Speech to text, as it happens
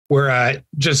We're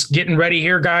just getting ready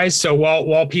here, guys. So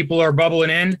while people are bubbling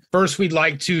in, first we'd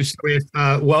like to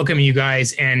welcome you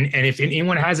guys. And if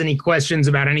anyone has any questions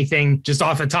about anything, just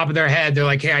off the top of their head, they're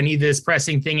like, hey, I need this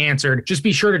pressing thing answered. Just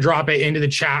be sure to drop it into the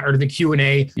chat or the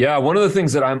Q&A. Yeah, one of the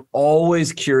things that I'm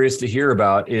always curious to hear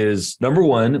about is, number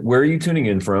one, where are you tuning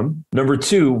in from? Number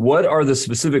two, what are the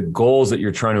specific goals that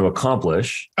you're trying to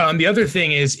accomplish? The other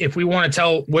thing is if we want to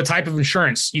tell what type of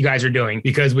insurance you guys are doing,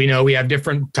 because we know we have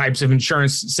different types of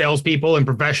insurance salespeople and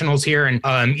professionals here,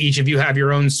 and each of you have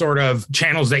your own sort of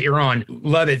channels that you're on.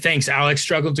 Love it. Thanks, Alex.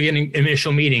 Struggled to get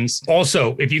initial meetings.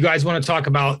 Also, if you guys want to talk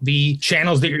about the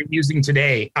channels that you're using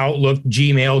today, Outlook,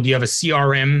 Gmail, do you have a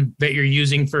CRM that you're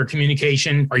using for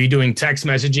communication? Are you doing text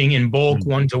messaging in bulk,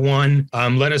 one-to-one?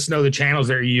 Let us know the channels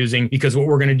that you're using, because what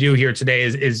we're going to do here today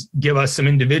is give us some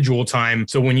individual time.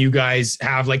 So when you guys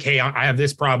have like, hey, I have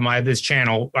this problem, I have this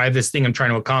channel, I have this thing I'm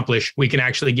trying to accomplish, we can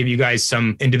actually give you guys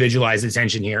some individualized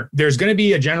attention here. There's going to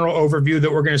be a general overview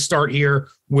that we're going to start here,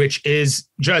 which is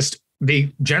just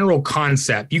the general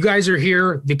concept. You guys are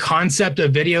here. The concept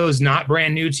of video is not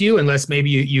brand new to you, unless maybe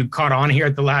you caught on here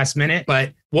at the last minute.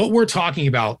 But what we're talking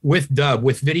about with Dubb,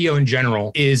 with video in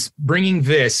general, is bringing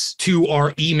this to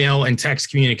our email and text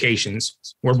communications.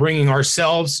 We're bringing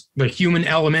ourselves, the human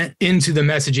element, into the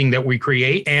messaging that we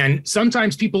create. And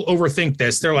sometimes people overthink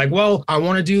this. They're like, well, I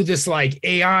want to do this like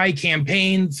AI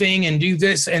campaign thing and do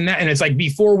this and that. And it's like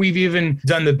before we've even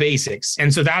done the basics.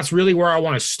 And so that's really where I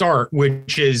want to start,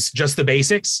 which is just the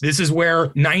basics. This is where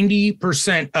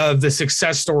 90% of the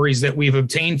success stories that we've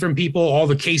obtained from people, all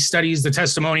the case studies, the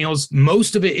testimonials,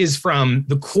 most of it is from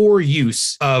the core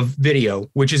use of video,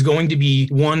 which is going to be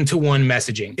one-to-one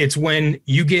messaging. It's when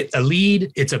you get a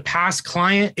lead, it's a past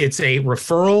client, it's a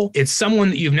referral, it's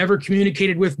someone that you've never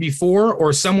communicated with before,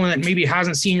 or someone that maybe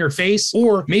hasn't seen your face,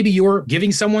 or maybe you're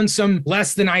giving someone some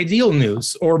less than ideal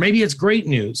news, or maybe it's great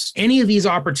news. Any of these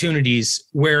opportunities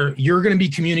where you're going to be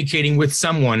communicating with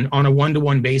someone on a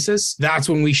one-to-one basis, that's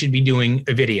when we should be doing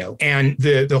a video. And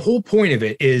the whole point of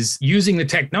it is using the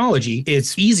technology.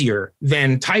 It's easier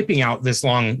than typing out this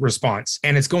long response,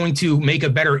 and it's going to make a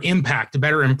better impact, a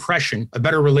better impression, a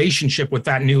better relationship with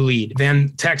that new lead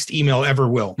than text email ever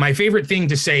will. My favorite thing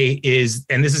to say is,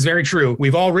 and this is very true,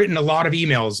 we've all written a lot of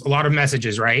emails, a lot of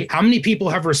messages, right? How many people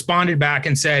have responded back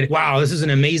and said, wow, this is an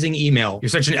amazing email. You're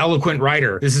such an eloquent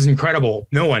writer. This is incredible.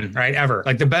 No one, right? Ever.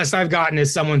 Like the best I've gotten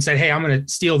is someone said, hey, I'm going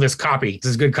to steal this copy.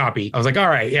 This is good copy. I was like, all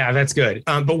right, yeah, that's good.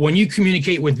 But when you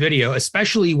communicate with video,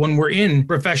 especially when we're in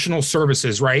professional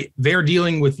services, right? They're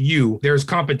dealing with you. There's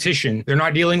competition. They're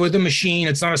not dealing with a machine.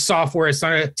 It's not a software. It's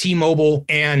not a T-Mobile.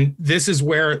 And this is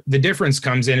where the difference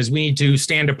comes in, is we need to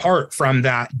stand apart from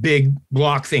that big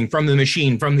block thing, from the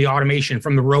machine, from the automation,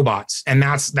 from the robots. And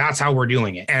that's how we're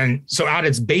doing it. And so at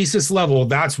its basis level,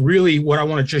 that's really what I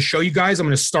want to just show you guys. I'm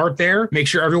going to start there, make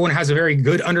sure everyone has a very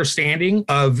good understanding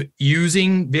of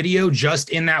using video just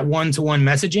in that one-to-one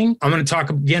messaging. I'm going to talk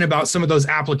again about some of those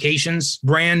applications,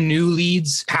 brand new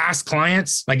leads, past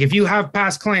clients. Like if you have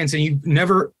past clients and you've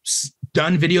never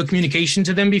done video communication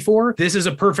to them before, this is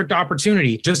a perfect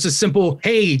opportunity. Just a simple,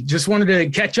 hey, just wanted to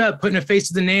catch up, putting a face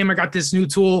to the name. I got this new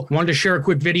tool. Wanted to share a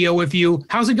quick video with you.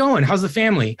 How's it going? How's the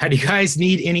family? How do you guys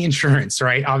need any insurance,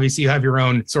 right? Obviously, you have your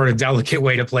own sort of delicate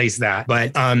way to place that.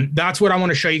 But that's what I want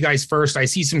to show you guys first. I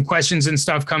see some questions and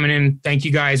stuff coming in. Thank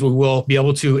you guys. We will be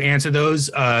able to answer those.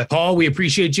 Paul, we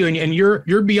appreciate you. And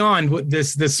you're beyond what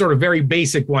this sort of very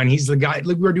basic one. He's the guy,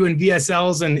 look, we're doing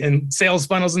VSLs and sales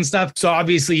funnels and stuff. So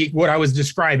obviously what I was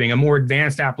describing, a more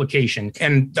advanced application.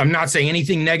 And I'm not saying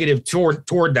anything negative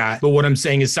toward that, but what I'm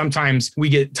saying is sometimes we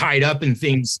get tied up in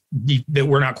things that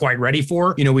we're not quite ready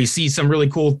for. You know, we see some really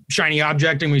cool shiny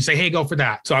object and we say, hey, go for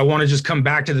that. So I want to just come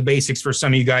back to the basics for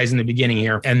some of you guys in the beginning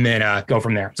here and then go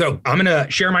from there. So I'm going to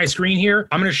share my screen here.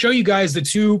 I'm going to show you guys the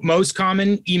two most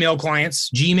common email clients,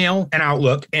 Gmail and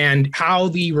Outlook, and how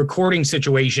the recording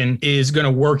situation is going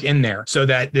to work in there so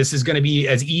that this is going to be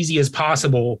as easy as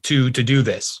possible to do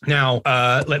this. Now,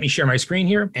 let me share my screen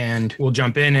here and we'll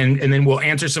jump in and then we'll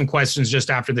answer some questions just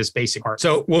after this basic part.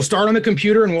 So we'll start on the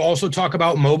computer and we'll also talk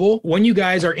about mobile. When you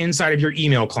guys are inside of your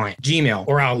email client, Gmail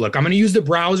or Outlook, I'm going to use the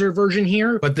browser version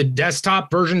here, but the desktop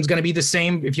version is going to be the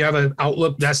same if you have an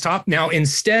Outlook desktop. Now,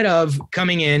 instead of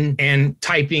coming in and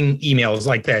typing emails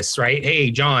like this, right?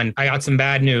 Hey, John, I got some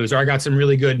bad news, or I got some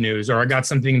really good news, or I got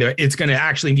something that it's going to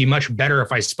actually be much better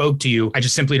if I spoke to you. I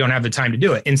just simply don't have the time to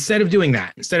do it. Instead of doing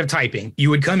that, instead of typing, you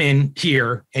would come in in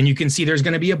here and you can see there's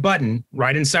going to be a button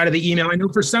right inside of the email. I know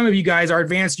for some of you guys, our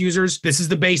advanced users, this is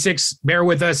the basics. Bear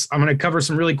with us. I'm going to cover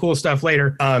some really cool stuff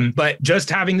later. But just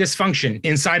having this function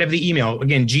inside of the email,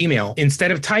 again, Gmail,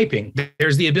 instead of typing,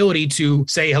 there's the ability to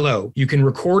say hello. You can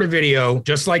record a video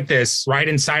just like this right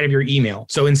inside of your email.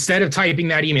 So instead of typing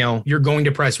that email, you're going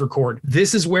to press record.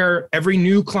 This is where every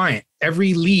new client,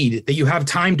 every lead that you have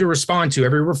time to respond to,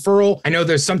 every referral. I know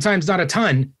there's sometimes not a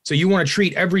ton, so you want to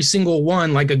treat every single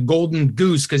one like a golden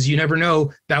goose because you never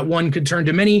know, that one could turn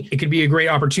to many. It could be a great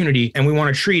opportunity, and we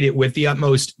want to treat it with the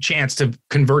utmost chance to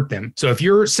convert them. So if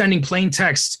you're sending plain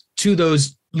text to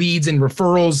those leads and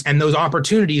referrals and those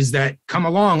opportunities that come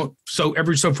along so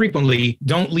frequently,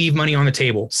 don't leave money on the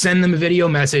table. Send them a video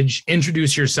message,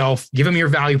 introduce yourself, give them your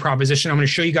value proposition. I'm going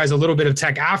to show you guys a little bit of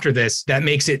tech after this that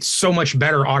makes it so much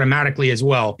better automatically as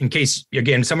well. In case,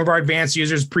 again, some of our advanced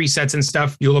users, presets and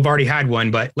stuff, you'll have already had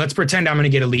one, but let's pretend I'm going to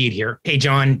get a lead here. Hey,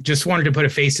 John, just wanted to put a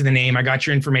face to the name. I got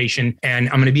your information and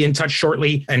I'm going to be in touch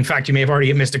shortly. In fact, you may have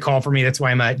already missed a call for me. That's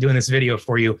why I'm doing this video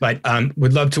for you, but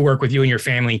would love to work with you and your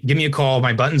family. Give me a call.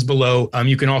 My button's below.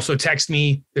 You can also text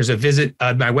me. There's a visit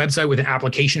my website with an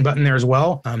application button there as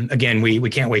well. Again, we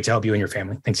can't wait to help you and your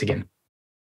family. Thanks again.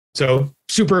 So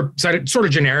super excited, sort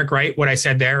of generic, right? What I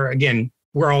said there. Again,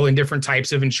 we're all in different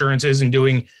types of insurances and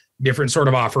doing different sort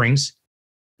of offerings.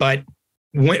 But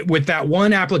with that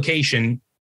one application,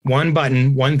 one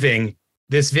button, one thing,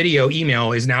 this video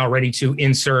email is now ready to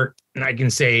insert. And I can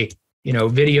say,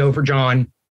 video for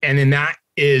John. And then that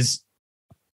is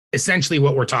essentially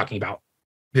what we're talking about.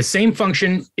 The same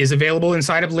function is available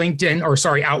inside of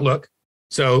Outlook.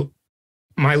 So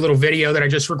my little video that I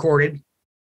just recorded,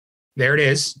 there it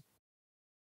is,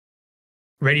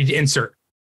 ready to insert.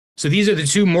 So these are the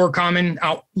two more common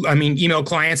email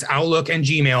clients, Outlook and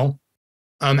Gmail.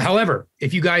 However,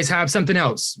 if you guys have something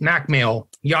else, Macmail,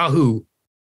 Yahoo,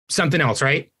 something else,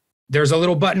 right? There's a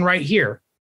little button right here.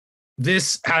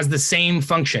 This has the same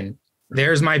function.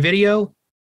 There's my video.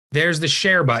 There's the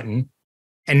share button.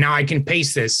 And now I can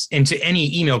paste this into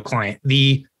any email client,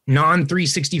 the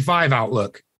non-365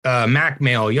 Outlook,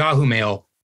 Macmail, Yahoo Mail,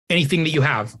 anything that you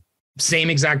have, same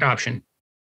exact option.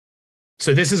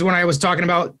 So this is when I was talking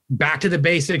about back to the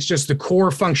basics, just the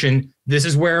core function. This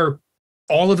is where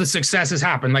all of the successes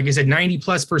happen. Like I said,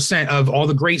 90+% of all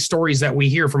the great stories that we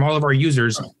hear from all of our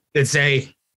users that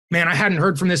say, man, I hadn't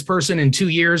heard from this person in 2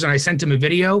 years and I sent him a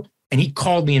video and he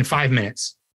called me in 5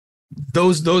 minutes.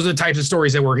 Those are the types of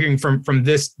stories that we're hearing from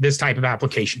this type of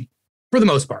application for the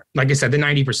most part. Like I said, the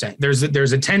 90%. There's a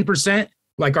 10%,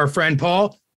 like our friend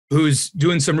Paul, who's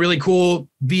doing some really cool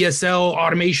VSL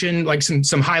automation, like some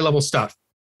high level stuff.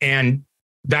 And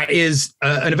that is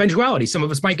an eventuality. Some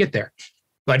of us might get there.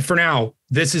 But for now,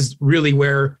 this is really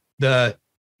where the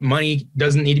money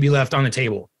doesn't need to be left on the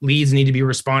table. Leads need to be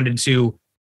responded to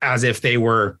as if they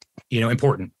were,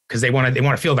 important, because they want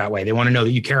to feel that way. They want to know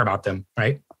that you care about them,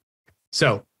 right?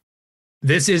 So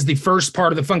this is the first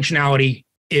part of the functionality,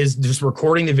 is just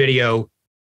recording the video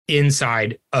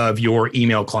inside of your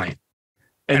email client.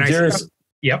 And Darius,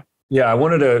 yep. Yeah, I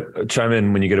wanted to chime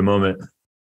in when you get a moment.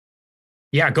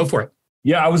 Yeah, go for it.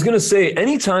 Yeah, I was going to say,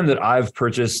 anytime that I've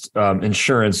purchased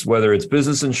insurance, whether it's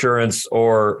business insurance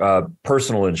or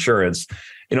personal insurance,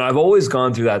 I've always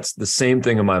gone through the same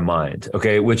thing in my mind.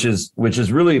 Okay, which is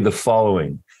really the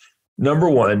following. Number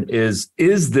one is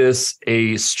this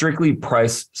a strictly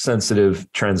price sensitive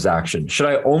transaction? Should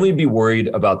I only be worried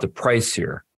about the price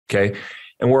here? Okay.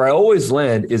 And where I always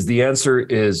land is the answer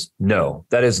is no,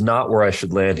 that is not where I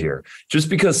should land here. Just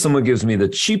because someone gives me the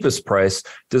cheapest price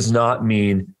does not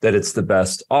mean that it's the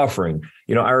best offering.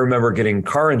 I remember getting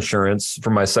car insurance for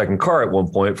my second car at one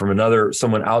point from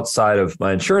someone outside of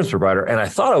my insurance provider. And I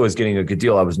thought I was getting a good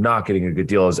deal. I was not getting a good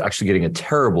deal. I was actually getting a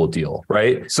terrible deal.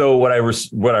 Right. So what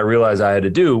I realized I had to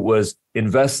do was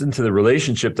invest into the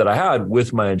relationship that I had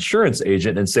with my insurance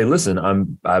agent and say, listen,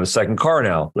 I have a second car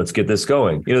now. Let's get this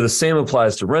going. The same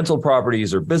applies to rental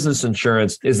properties or business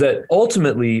insurance, is that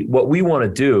ultimately what we want to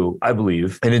do, I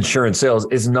believe, in insurance sales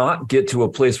is not get to a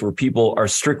place where people are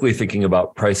strictly thinking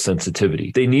about price sensitivity.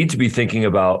 They need to be thinking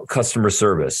about customer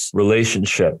service,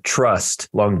 relationship, trust,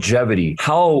 longevity,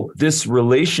 how this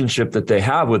relationship that they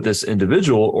have with this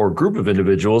individual or group of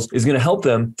individuals is going to help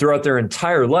them throughout their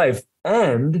entire life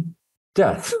and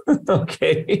death.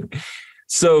 Okay.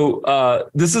 So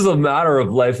this is a matter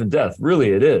of life and death. Really,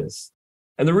 it is.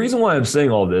 And the reason why I'm saying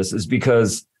all this is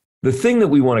because the thing that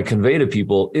we want to convey to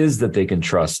people is that they can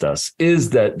trust us,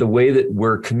 is that the way that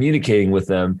we're communicating with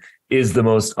them is the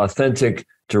most authentic,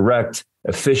 direct,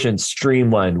 efficient,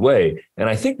 streamlined way. And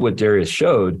I think what Darius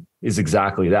showed is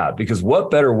exactly that, because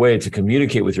what better way to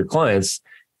communicate with your clients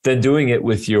than doing it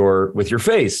with your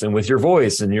face and with your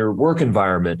voice and your work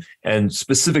environment and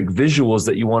specific visuals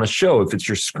that you want to show. If it's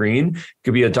your screen, it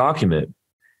could be a document.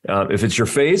 If it's your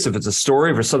face, if it's a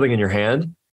story, if it's something in your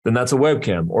hand, then that's a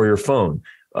webcam or your phone.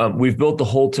 We've built the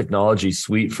whole technology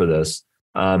suite for this.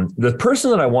 The person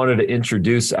that I wanted to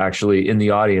introduce actually in the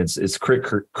audience is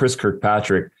Chris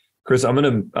Kirkpatrick. Chris, I'm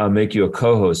going to make you a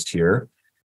co-host here.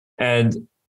 And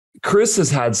Chris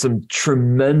has had some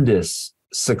tremendous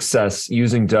success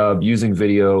using Dubb, using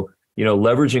video,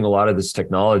 leveraging a lot of this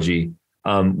technology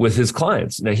with his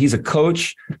clients. Now, he's a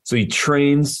coach, so he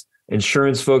trains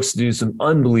insurance folks to do some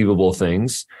unbelievable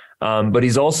things. But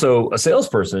he's also a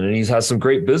salesperson, and he's has some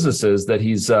great businesses that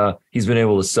he's been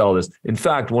able to sell this. In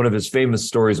fact, one of his famous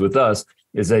stories with us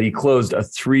is that he closed a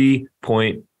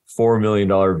 $3.4 million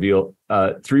deal,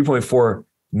 $3.4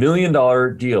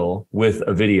 million deal with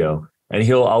a video, and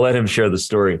I'll let him share the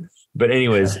story. But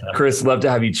anyways, Chris, love to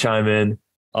have you chime in.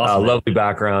 Awesome. Lovely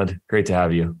background. Great to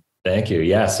have you. Thank you.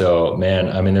 Yeah. So, man,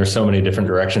 I mean, there's so many different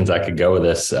directions I could go with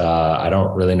this. I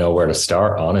don't really know where to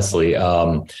start, honestly.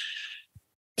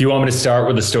 Do you want me to start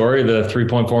with the story, the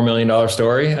 $3.4 million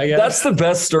story, I guess? That's the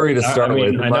best story to start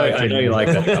with. I know you like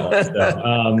that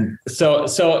one.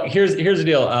 So here's the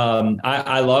deal.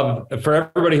 I love,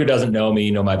 for everybody who doesn't know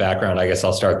me, my background, I guess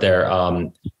I'll start there.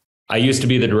 I used to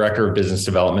be the director of business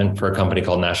development for a company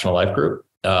called National Life Group.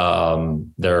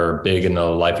 They're big in the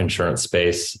life insurance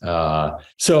space.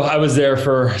 So I was there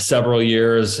for several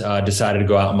years, decided to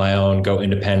go out on my own, go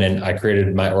independent. I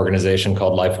created my organization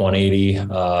called Life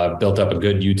 180, built up a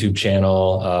good YouTube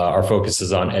channel. Our focus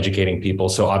is on educating people.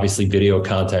 So obviously video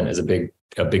content is a big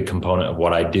component of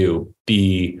what I do.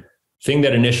 The thing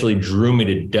that initially drew me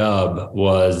to Dubb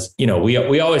was,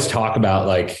 we always talk about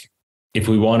like, if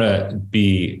we want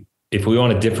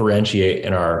to differentiate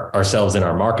in ourselves in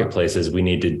our marketplaces, we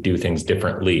need to do things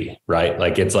differently, right?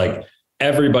 Like it's like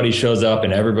everybody shows up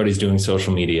and everybody's doing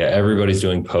social media, everybody's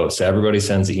doing posts, everybody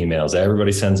sends emails,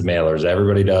 everybody sends mailers,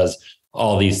 everybody does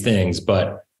all these things,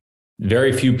 but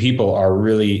very few people are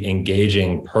really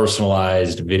engaging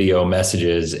personalized video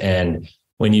messages. And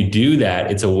when you do that,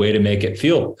 it's a way to make it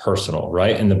feel personal,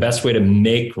 right? And the best way to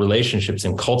make relationships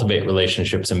and cultivate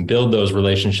relationships and build those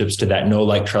relationships to that know,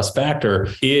 like, trust factor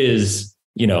is,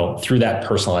 through that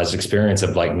personalized experience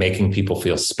of like making people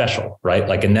feel special, right?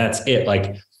 Like, and that's it.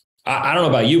 Like, I don't know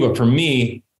about you, but for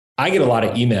me, I get a lot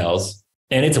of emails,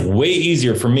 and it's way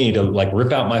easier for me to like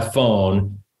rip out my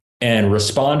phone and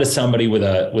respond to somebody with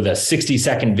a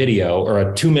 60-second video or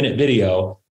a 2-minute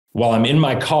video while I'm in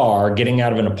my car getting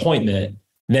out of an appointment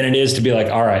than it is to be like,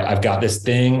 all right, I've got this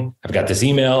thing, I've got this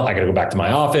email, I got to go back to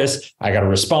my office, I got to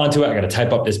respond to it, I got to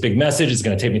type up this big message, it's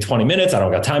going to take me 20 minutes, I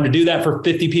don't got time to do that for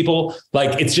 50 people.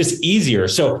 Like, it's just easier.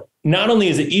 So not only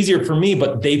is it easier for me,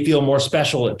 but they feel more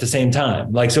special at the same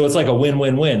time. Like, so it's like a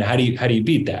win-win-win. How do you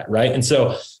beat that, right? And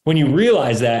so when you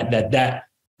realize that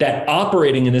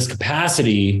operating in this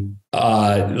capacity,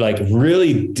 like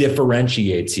really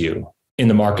differentiates you in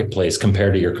the marketplace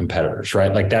compared to your competitors,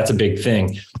 right? Like that's a big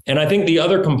thing. And I think the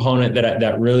other component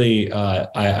that really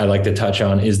I like to touch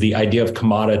on is the idea of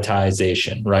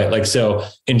commoditization, right? Like, so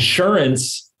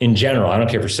insurance in general, I don't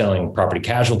care if you're selling property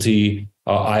casualty.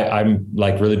 I'm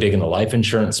like really big in the life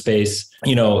insurance space.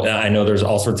 I know there's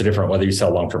all sorts of different, whether you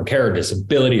sell long-term care or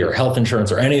disability or health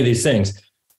insurance or any of these things,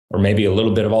 or maybe a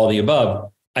little bit of all the above.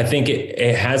 I think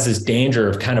it has this danger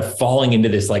of kind of falling into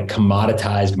this like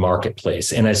commoditized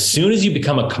marketplace. And as soon as you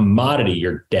become a commodity,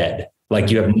 you're dead. Like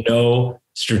you have no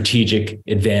strategic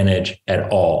advantage at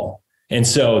all. And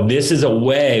so this is a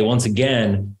way, once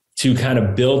again, to kind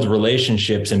of build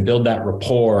relationships and build that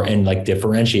rapport and like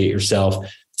differentiate yourself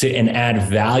and add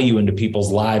value into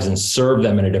people's lives and serve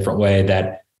them in a different way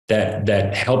that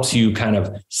helps you kind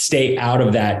of stay out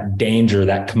of that danger,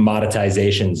 that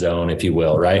commoditization zone, if you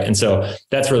will, right? And so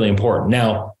that's really important.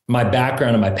 Now, my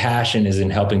background and my passion is in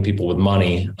helping people with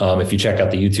money. If you check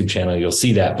out the YouTube channel, you'll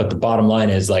see that. But the bottom line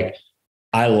is like,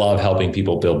 I love helping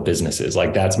people build businesses.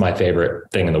 Like that's my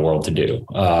favorite thing in the world to do,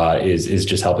 is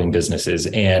just helping businesses.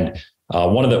 And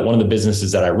one of the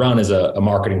businesses that I run is a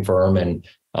marketing firm, and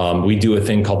we do a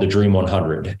thing called the Dream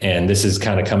 100. And this is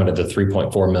kind of coming to the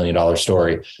 $3.4 million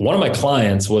story. One of my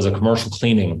clients was a commercial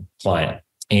cleaning client,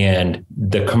 and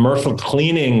the commercial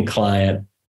cleaning client,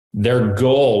 their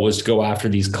goal was to go after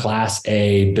these Class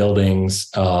A buildings,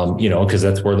 because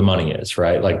that's where the money is,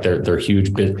 right? Like they're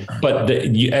huge, but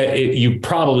you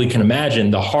probably can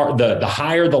imagine the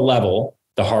higher the level,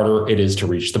 the harder it is to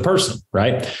reach the person,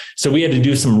 right? So we had to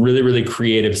do some really, really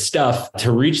creative stuff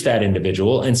to reach that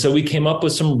individual. And so we came up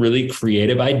with some really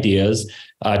creative ideas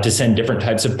to send different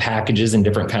types of packages and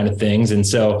different kind of things. And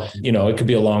so, it could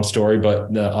be a long story,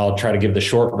 but I'll try to give the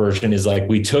short version is like,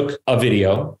 we took a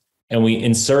video and we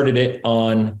inserted it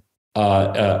on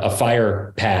a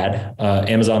Fire Pad,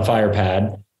 Amazon Fire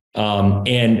Pad,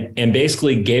 and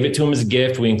basically gave it to him as a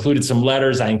gift. We included some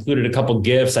letters. I included a couple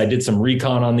gifts. I did some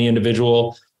recon on the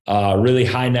individual, really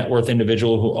high net worth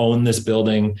individual who owned this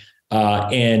building.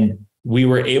 And we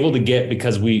were able to get,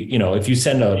 because if you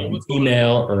send an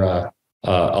email or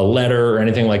a letter or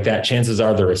anything like that, chances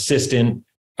are their assistant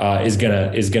is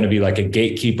gonna be like a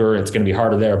gatekeeper. It's going to be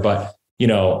harder there. But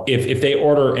if they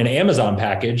order an Amazon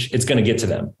package, it's going to get to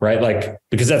them, right? Like,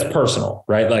 because that's personal,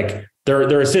 right? Like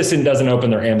their assistant doesn't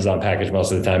open their Amazon package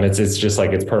most of the time. It's just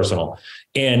like, it's personal.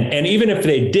 And even if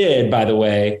they did, by the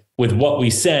way, with what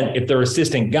we sent, if their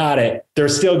assistant got it, they're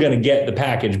still going to get the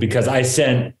package, because I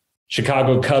sent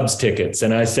Chicago Cubs tickets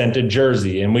and I sent a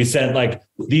jersey, and we sent like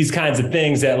these kinds of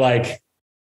things that like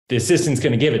the assistant's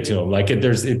going to give it to them. Like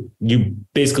you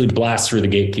basically blast through the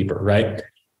gatekeeper, right?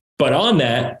 But on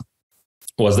that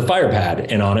was the Fire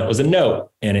Pad, and on it was a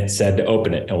note, and it said to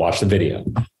open it and watch the video.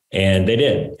 And they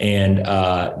did. And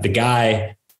the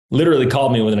guy literally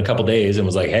called me within a couple of days and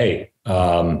was like, "Hey,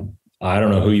 I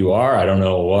don't know who you are. I don't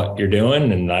know what you're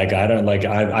doing. And like,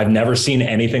 I've never seen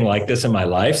anything like this in my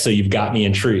life. So you've got me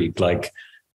intrigued. Like,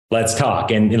 let's talk."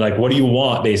 And like, "What do you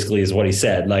want?" basically is what he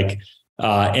said. Like,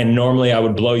 and normally I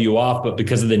would blow you off, but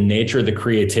because of the nature of the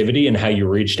creativity and how you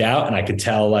reached out, and I could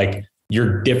tell like,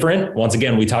 you're different. Once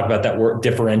again, we talk about that word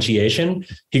differentiation.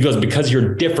 He goes, "Because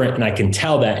you're different and I can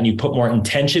tell that, and you put more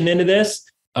intention into this,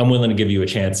 I'm willing to give you a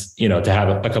chance, to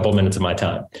have a couple of minutes of my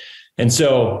time." And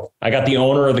so I got the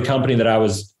owner of the company that I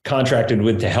was contracted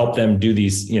with to help them do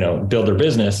these, build their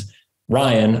business,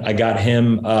 Ryan. I got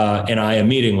him and I a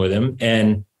meeting with him,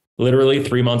 and literally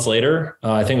 3 months later,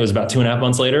 I think it was about 2.5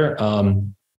 months later,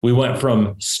 we went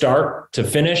from start to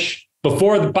finish.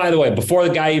 Before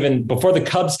the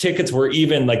Cubs tickets were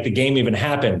even like the game even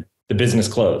happened, the business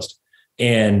closed,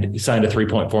 and he signed a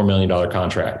 $3.4 million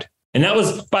contract. And that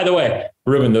was, by the way,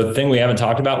 Ruben, the thing we haven't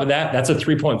talked about with that's a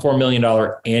 $3.4 million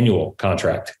annual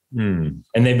contract. And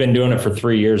they've been doing it for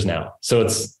 3 years now. So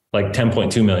it's like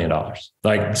 $10.2 million.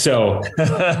 Like, so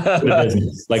the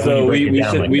business, like, so we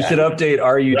should update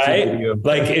our YouTube video.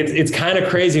 Like it's kind of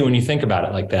crazy when you think about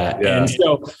it like that. Yeah. And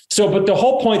but the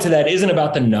whole point to that isn't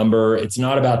about the number. It's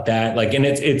not about that. Like, and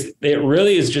it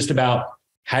really is just about,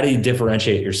 how do you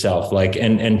differentiate yourself? Like,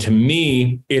 and to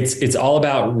me, it's all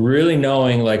about really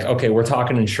knowing like, okay, we're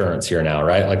talking insurance here now,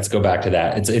 right? Like, let's go back to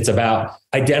that. It's about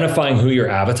identifying who your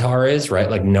avatar is, right?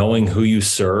 Like knowing who you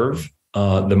serve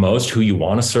the most, who you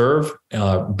want to serve,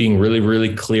 being really,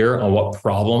 really clear on what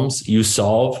problems you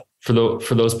solve for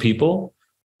those people,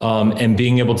 and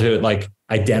being able to like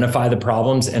identify the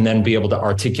problems and then be able to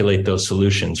articulate those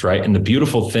solutions, right? And the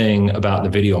beautiful thing about the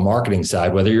video marketing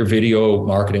side, whether you're video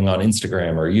marketing on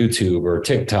Instagram or YouTube or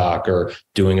TikTok or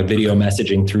doing a video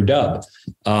messaging through Dubb,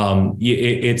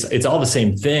 it's all the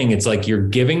same thing. It's like you're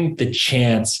giving the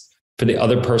chance for the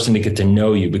other person to get to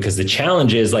know you, because the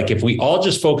challenge is like, if we all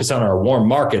just focus on our warm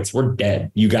markets, we're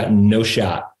dead. You got no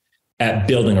shot at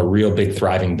building a real big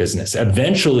thriving business.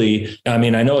 Eventually, I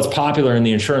mean, I know it's popular in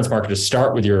the insurance market to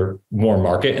start with your warm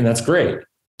market, and that's great.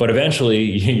 But eventually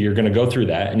you're going to go through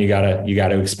that, and you got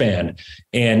to expand.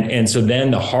 And so then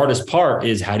the hardest part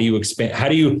is, how do you expand? How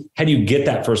do you get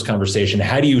that first conversation?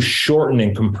 How do you shorten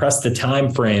and compress the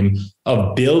time frame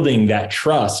of building that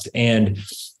trust? And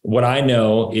what I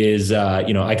know is,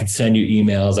 I could send you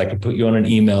emails, I could put you on an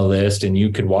email list, and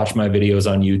you could watch my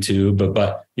videos on YouTube,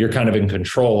 but you're kind of in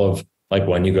control of like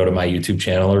when you go to my YouTube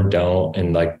channel or don't,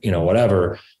 and like,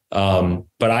 whatever.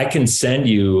 But I can send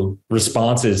you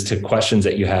responses to questions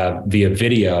that you have via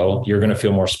video. You're going to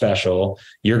feel more special.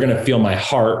 You're going to feel my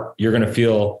heart. You're going to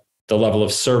feel the level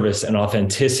of service and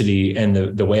authenticity and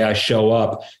the way I show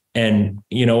up. And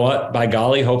you know what? By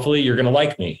golly, hopefully you're going to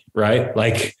like me, right?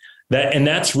 Like that. And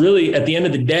that's really, at the end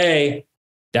of the day,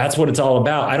 that's what it's all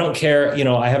about. I don't care.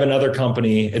 I have another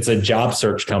company. It's a job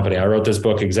search company. I wrote this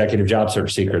book, Executive Job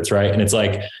Search Secrets, right? And it's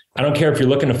like, I don't care if you're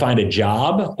looking to find a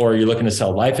job, or you're looking to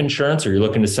sell life insurance, or you're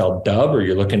looking to sell Dubb, or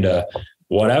you're looking to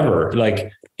whatever.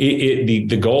 Like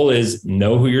the goal is,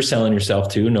 know who you're selling yourself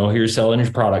to, know who you're selling your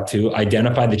product to,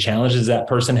 identify the challenges that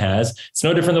person has. It's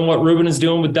no different than what Ruben is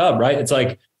doing with Dubb, right? It's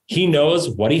like, he knows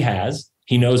what he has.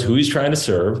 He knows who he's trying to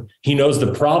serve. He knows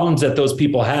the problems that those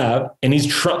people have. And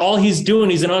all he's doing,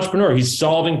 he's an entrepreneur. He's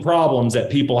solving problems that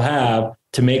people have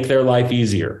to make their life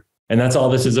easier. And that's all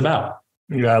this is about.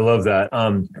 Yeah, I love that.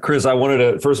 Chris,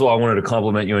 first of all, I wanted to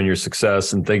compliment you on your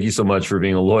success, and thank you so much for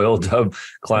being a loyal Dubb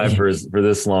client for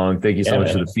this long. Thank you so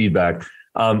much for the feedback.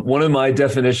 One of my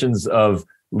definitions of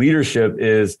leadership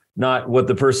is not what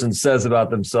the person says about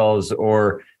themselves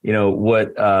or,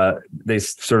 what they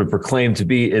sort of proclaim to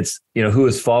be. It's, who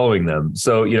is following them.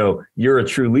 So, you're a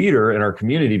true leader in our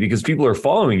community because people are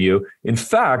following you. In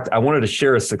fact, I wanted to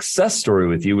share a success story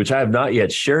with you, which I have not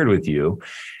yet shared with you.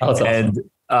 Oh, that's awesome.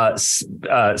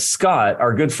 And Scott,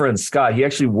 our good friend Scott, he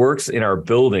actually works in our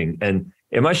building. And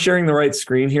am I sharing the right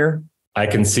screen here? I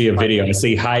can see a video. I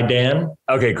see, hi, Dan.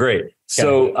 Okay, great.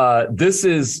 So this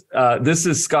is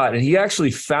Scott, and he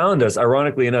actually found us.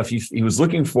 Ironically enough, he was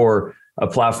looking for a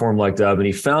platform like Dubb, and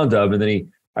he found Dubb, and then he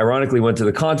ironically went to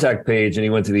the contact page and he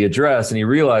went to the address, and he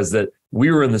realized that we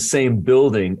were in the same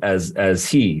building as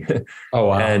he. Oh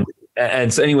wow!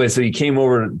 And so anyway, so he came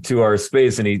over to our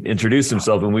space and he introduced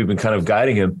himself, and we've been kind of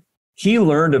guiding him. He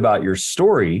learned about your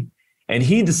story, and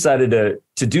he decided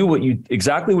to do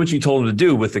exactly what you told him to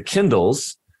do with the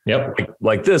Kindles. Yep.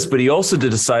 Like this, but he also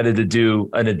decided to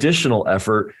do an additional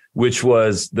effort, which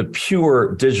was the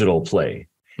pure digital play.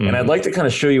 Mm-hmm. And I'd like to kind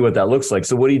of show you what that looks like.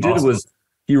 So what he did was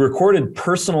he recorded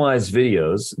personalized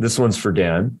videos. This one's for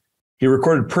Dan. He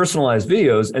recorded personalized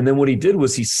videos. And then what he did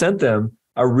was he sent them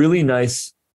a really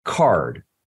nice card,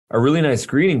 a really nice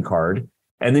greeting card.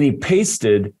 And then he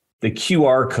pasted the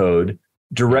QR code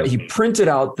he printed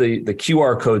out the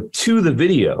QR code to the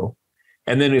video.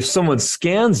 And then if someone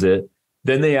scans it,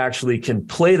 then they actually can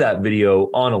play that video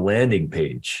on a landing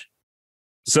page.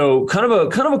 So kind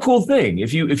of a cool thing.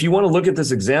 If you want to look at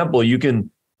this example, you can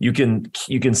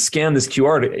scan this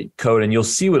QR code and you'll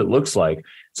see what it looks like.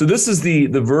 So this is the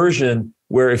version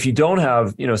where if you don't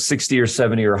have 60 or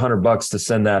 70 or $100 to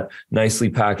send that nicely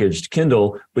packaged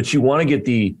Kindle, but you want to get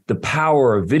the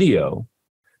power of video,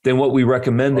 then what we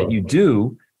recommend that you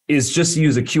do is just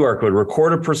use a QR code,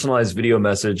 record a personalized video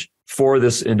message for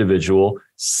this individual,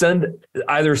 send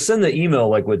the email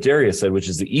like what Darius said, which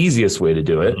is the easiest way to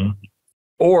do it. Mm-hmm.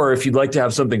 Or if you'd like to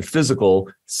have something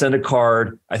physical, send a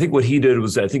card. I think what he did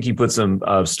was, he put some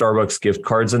Starbucks gift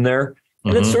cards in there,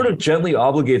 and it sort of gently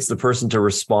obligates the person to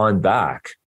respond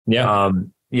back. Yeah.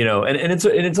 And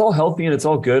it's all healthy and it's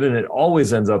all good. And it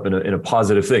always ends up in a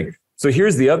positive thing. So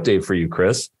here's the update for you,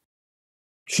 Chris.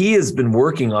 He has been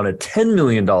working on a $10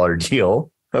 million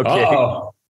deal,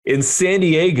 in San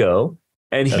Diego.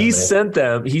 And he sent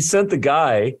the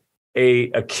guy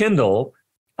a Kindle,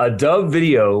 a Dubb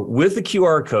video with a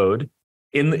QR code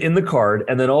in the card,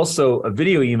 and then also a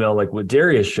video email like what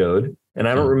Darius showed. And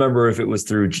I don't remember if it was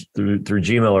through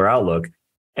Gmail or Outlook.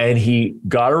 And he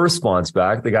got a response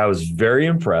back. The guy was very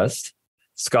impressed.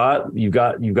 Scott, you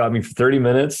got me for 30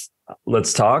 minutes.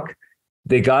 Let's talk.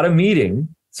 They got a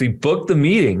meeting. So he booked the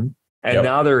meeting, and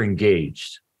now they're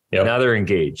engaged. Yep. Now they're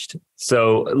engaged.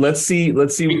 So let's see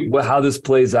how this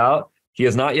plays out. He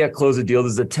has not yet closed a deal.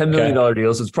 This is a $10 million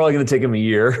deal, so it's probably going to take him a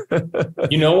year.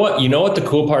 You know what the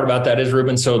cool part about that is,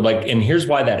 Ruben? So and here's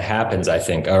why that happens, I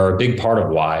think, or a big part of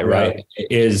why, right?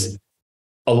 Is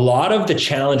a lot of the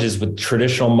challenges with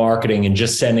traditional marketing and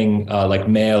just sending like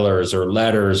mailers or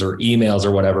letters or emails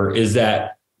or whatever is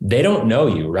that they don't know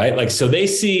you, right? Like, so they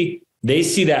see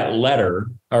that letter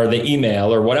or the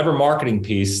email or whatever marketing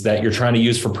piece that you're trying to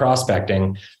use for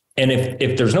prospecting. And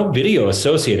if there's no video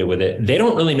associated with it, they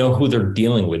don't really know who they're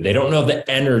dealing with. They don't know the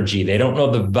energy. They don't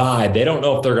know the vibe. They don't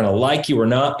know if they're going to like you or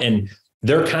not. And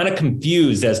they're kind of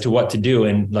confused as to what to do.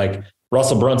 And like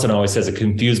Russell Brunson always says, a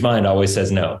confused mind always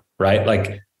says no, right?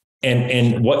 Like,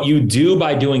 and what you do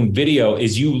by doing video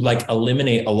is you like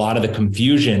eliminate a lot of the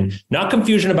confusion, not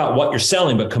confusion about what you're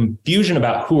selling, but confusion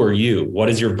about who are you? What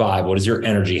is your vibe? What is your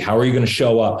energy? How are you going to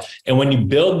show up? And when you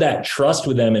build that trust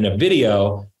with them in a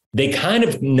video, they kind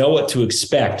of know what to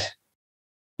expect.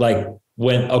 Like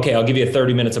I'll give you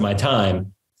 30 minutes of my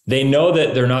time. They know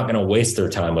that they're not going to waste their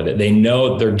time with it. They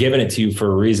know they're giving it to you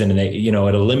for a reason. And it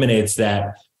eliminates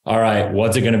that. All right,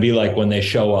 what's it going to be like when they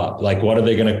show up? Like, what are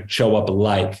they going to show up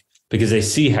like? Because they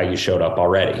see how you showed up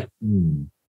already.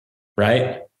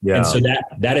 Right. Yeah. And so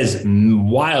that is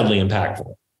wildly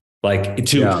impactful, like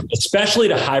especially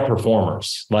to high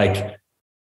performers. Like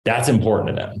that's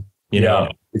important to them. You know,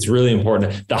 it's really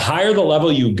important. The higher the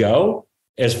level you go,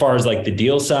 as far as like the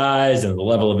deal size and the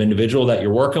level of individual that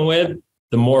you're working with,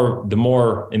 the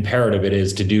more imperative it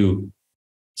is to do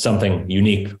something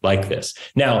unique like this.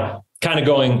 Now, kind of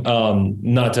going,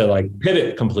 not to like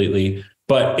pivot completely,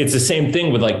 but it's the same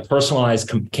thing with like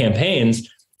personalized campaigns.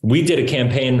 We did a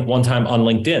campaign one time on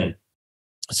LinkedIn.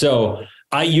 So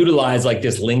I utilize like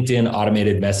this LinkedIn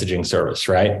automated messaging service,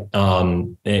 right?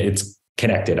 It's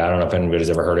connected. I don't know if anybody's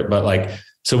ever heard it, but like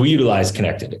So we utilize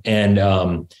Connected.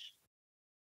 And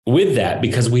with that,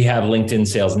 because we have LinkedIn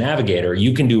Sales Navigator,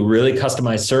 you can do really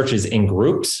customized searches in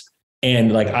groups.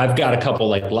 And like, I've got a couple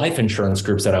like life insurance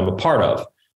groups that I'm a part of.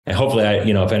 And hopefully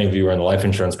if any of you were in the life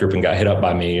insurance group and got hit up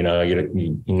by me, now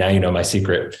you know my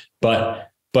secret. But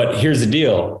here's the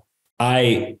deal.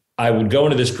 I would go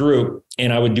into this group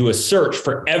and I would do a search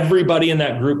for everybody in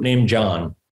that group named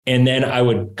John. And then I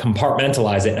would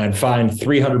compartmentalize it and I'd find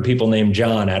 300 people named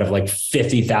John out of like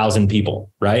 50,000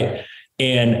 people. Right.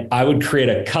 And I would create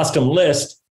a custom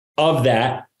list of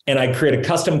that. And I'd create a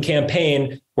custom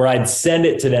campaign where I'd send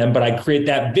it to them, but I'd create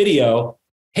that video.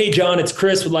 Hey, John, it's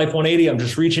Chris with Life 180. I'm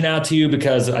just reaching out to you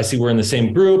because I see we're in the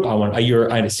same group.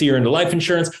 I see you're into life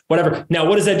insurance, whatever. Now,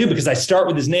 what does that do? Because I start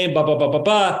with his name, blah, blah, blah, blah,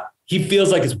 blah. He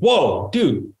feels like it's, whoa,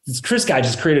 dude, this Chris guy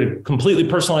just created a completely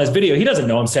personalized video. He doesn't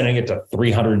know I'm sending it to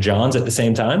 300 Johns at the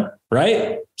same time,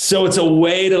 right? So it's a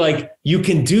way to like, you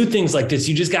can do things like this.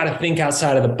 You just got to think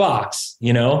outside of the box,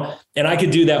 And I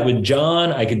could do that with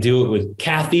John. I could do it with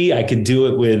Kathy. I could do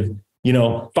it with,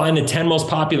 find the 10 most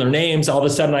popular names. All of a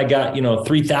sudden I got,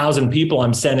 3,000 people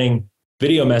I'm sending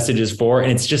video messages for,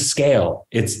 and it's just scale.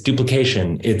 It's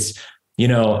duplication. It's,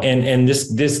 and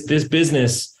this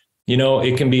business,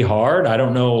 it can be hard. I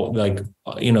don't know,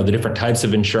 the different types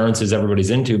of insurances everybody's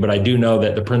into, but I do know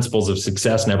that the principles of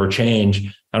success never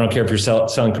change. I don't care if you're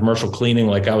selling commercial cleaning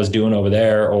like I was doing over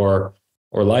there or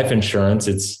life insurance.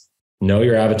 It's know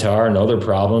your avatar, know their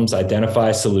problems,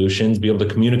 identify solutions, be able to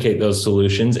communicate those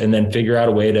solutions, and then figure out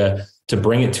a way to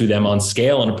bring it to them on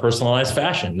scale in a personalized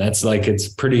fashion. That's it's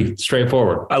pretty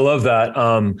straightforward. I love that.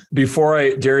 Before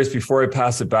I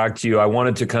pass it back to you, I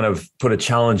wanted to kind of put a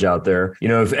challenge out there.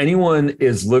 If anyone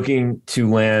is looking to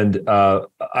land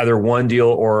either one deal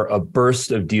or a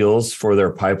burst of deals for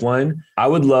their pipeline, I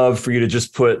would love for you to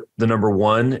just put the number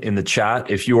 1 in the chat.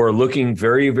 If you are looking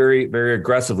very, very, very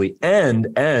aggressively and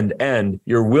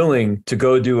you're willing to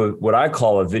go do what I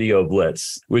call a video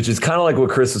blitz, which is kind of like what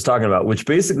Chris was talking about, which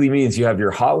basically means you have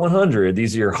your hot 100.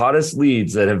 These are your hottest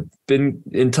leads that have been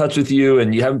in touch with you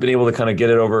and you haven't been able to kind of get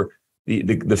it over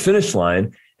the finish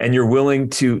line. And you're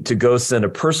willing to go send a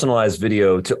personalized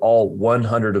video to all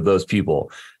 100 of those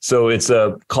people. So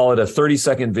call it a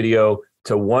 30-second video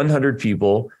to 100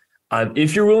 people.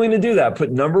 If you're willing to do that,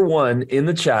 put number 1 in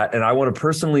the chat, and I want to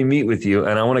personally meet with you,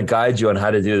 and I want to guide you on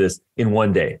how to do this in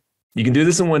one day. You can do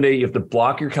this in one day. You have to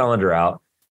block your calendar out.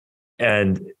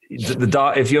 And the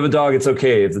dog, if you have a dog, it's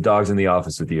okay if the dog's in the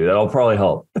office with you. That'll probably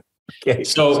help. Okay.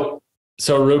 So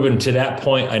Ruben, to that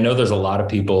point, I know there's a lot of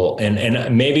people,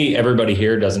 and maybe everybody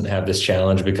here doesn't have this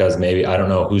challenge because maybe, I don't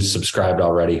know who's subscribed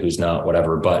already, who's not,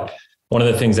 whatever. But one of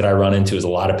the things that I run into is a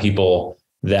lot of people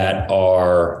that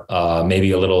are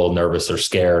maybe a little nervous or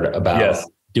scared about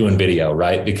doing video,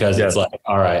 right? Because it's like,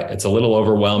 all right, it's a little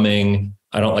overwhelming.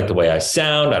 I don't like the way I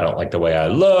sound. I don't like the way I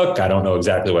look. I don't know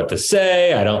exactly what to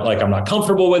say. I'm not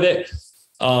comfortable with it.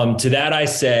 To that, I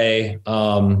say,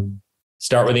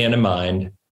 start with the end in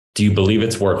mind. Do you believe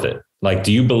it's worth it? Like,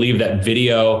 do you believe that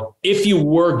video, if you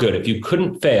were good, if you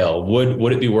couldn't fail,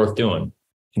 would it be worth doing?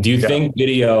 Do you think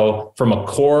video from a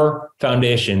core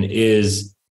foundation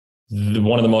is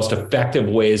one of the most effective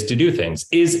ways to do things?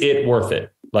 Is it worth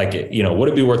it? Like, would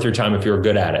it be worth your time if you're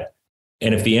good at it?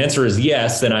 And if the answer is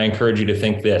yes, then I encourage you to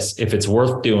think this: if it's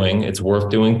worth doing, it's worth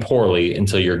doing poorly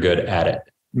until you're good at it.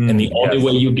 And the only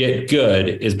way you get good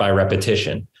is by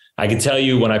repetition. I can tell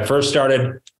you, when I first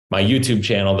started my YouTube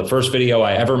channel, the first video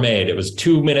I ever made, it was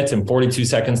 2 minutes and 42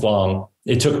 seconds long.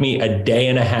 It took me a day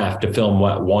and a half to film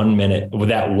 1 minute with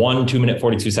that 2 minute,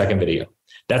 42 second video.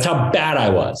 That's how bad I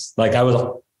was. Like, I was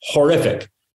horrific.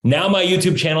 Now my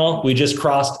YouTube channel, we just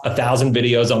crossed 1,000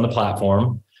 videos on the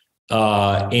platform.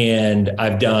 And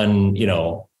I've done,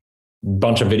 a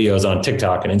bunch of videos on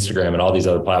TikTok and Instagram and all these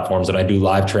other platforms. And I do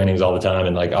live trainings all the time.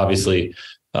 And obviously,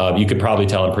 you could probably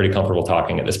tell I'm pretty comfortable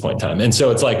talking at this point in time. And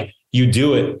so it's like, you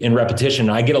do it in repetition.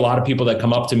 I get a lot of people that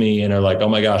come up to me and are like, oh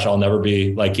my gosh, I'll never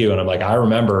be like you. And I'm like, I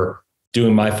remember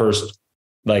doing my first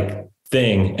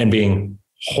thing and being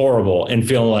horrible and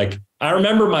feeling like, I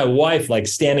remember my wife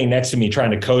standing next to me,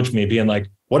 trying to coach me, being like,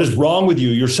 what is wrong with you?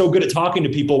 You're so good at talking to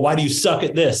people. Why do you suck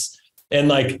at this?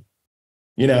 And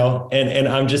and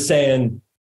I'm just saying,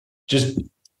 just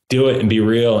do it and be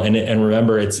real. And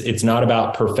remember, it's not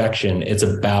about perfection. It's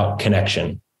about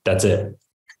connection. That's it.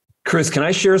 Chris, can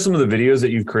I share some of the videos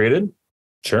that you've created?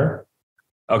 Sure.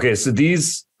 Okay. So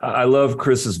I love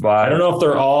Chris's vibe. I don't know if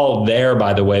they're all there,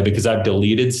 by the way, because I've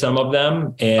deleted some of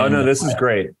them. And oh no, this is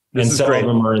great. and some of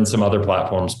them are in some other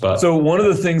platforms. But so one of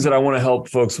the things that I want to help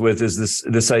folks with is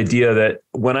this idea that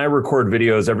when I record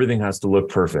videos, everything has to look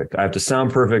perfect. I have to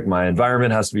sound perfect. My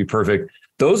environment has to be perfect.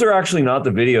 Those are actually not the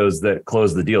videos that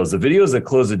close the deals. The videos that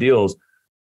close the deals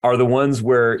are the ones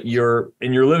where you're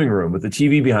in your living room with the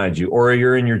TV behind you, or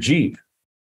you're in your Jeep.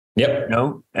 Yep. You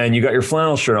know, and you got your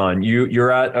flannel shirt on.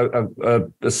 You're at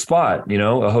a spot, you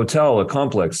know, a hotel, a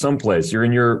complex, someplace. You're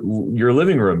in your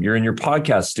living room. You're in your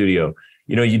podcast studio.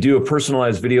 You know, you do a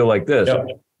personalized video like this. Yep.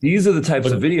 These are the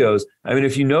types of videos. I mean,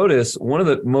 if you notice, one of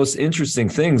the most interesting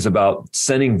things about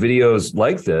sending videos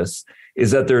like this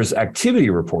is that there's activity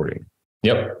reporting.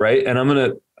 Yep. Right. And I'm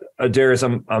going to, Darius,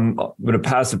 I'm going to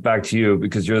pass it back to you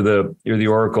because you're the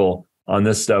oracle on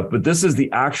this stuff. But this is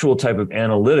the actual type of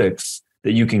analytics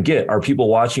that you can get. Are people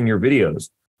watching your videos?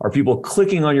 Are people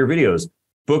clicking on your videos?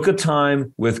 Book a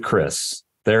time with Chris.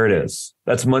 There it is.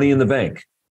 That's money in the bank.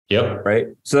 Yep. Right.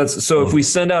 So if we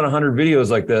send out 100 videos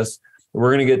like this, we're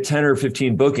going to get 10 or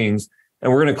 15 bookings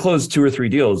and we're going to close 2 or 3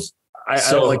 deals. I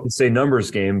don't like to say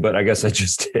numbers game, but I guess I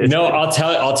just did. No, I'll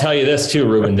tell you this too,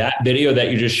 Ruben. That video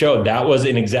that you just showed, that was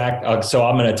an exact. So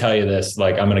I'm going to tell you this.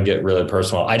 Like, I'm going to get really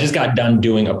personal. I just got done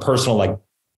doing a personal like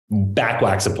back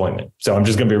wax appointment. So I'm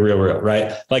just going to be real,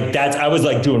 right? Like I was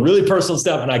like doing really personal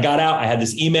stuff, and I got out. I had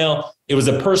this email. It was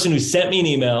a person who sent me an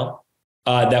email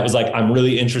that was like, I'm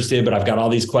really interested, but I've got all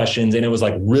these questions, and it was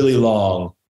like really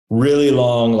long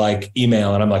like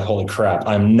email. And I'm like, holy crap,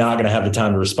 I'm not going to have the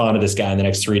time to respond to this guy in the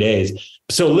next 3 days.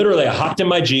 So literally I hopped in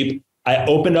my Jeep, I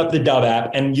opened up the Dubb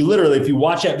app, and you literally, if you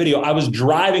watch that video, I was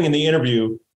driving in the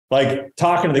interview, like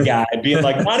talking to the guy, being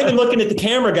like, not even looking at the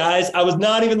camera, guys. I was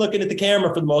not even looking at the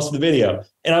camera for most of the video.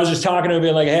 And I was just talking to him,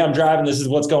 being like, hey, I'm driving. This is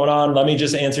what's going on. Let me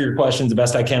just answer your questions the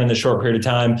best I can in this short period of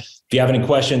time. If you have any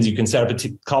questions, you can set up a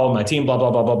call with my team, blah,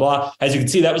 blah, blah, blah, blah. As you can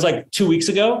see, that was like 2 weeks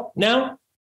ago now.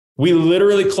 We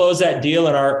literally closed that deal,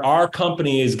 and our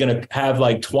company is going to have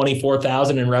like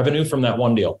 24,000 in revenue from that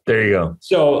one deal. There you go.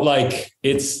 So like,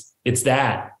 it's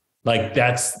that. Like,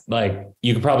 that's like,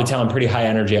 you could probably tell I'm pretty high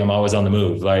energy. I'm always on the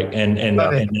move. Like, and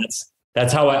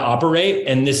that's how I operate.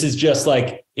 And this is just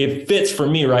like, it fits for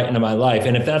me right into my life.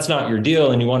 And if that's not your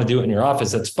deal and you want to do it in your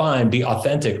office, that's fine. Be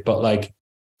authentic. But like,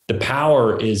 the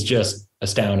power is just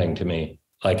astounding to me,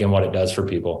 like in what it does for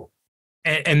people.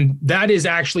 And that is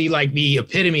actually like the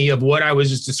epitome of what I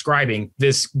was just describing,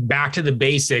 this back to the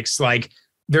basics. Like,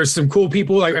 there's some cool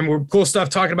people, like, and we're cool stuff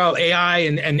talking about AI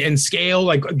and scale.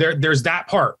 Like there's that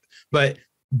part, but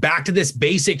back to this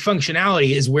basic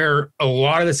functionality is where a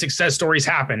lot of the success stories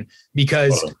happen,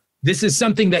 because this is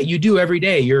something that you do every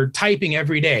day. You're typing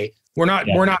every day. We're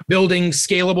not building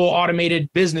scalable automated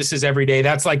businesses every day.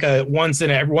 That's like a once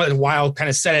in a while kind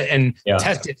of set it and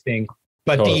test it thing.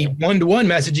 But the one-to-one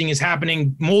messaging is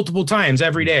happening multiple times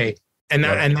every day. And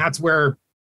that's where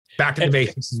back to the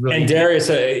basics is really. And Darius,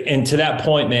 and to that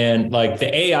point, man, like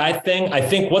the AI thing, I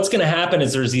think what's going to happen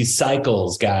is there's these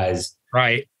cycles, guys.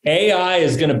 Right. AI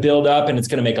is going to build up, and it's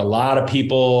going to make a lot of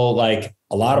people like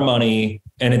a lot of money,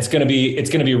 and it's going to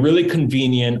be really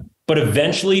convenient. But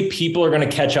eventually people are going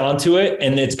to catch on to it,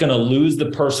 and it's going to lose the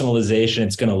personalization.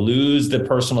 It's going to lose the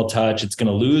personal touch. It's going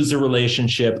to lose the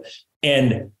relationship.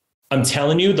 And I'm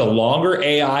telling you, the longer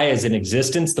AI is in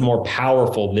existence, the more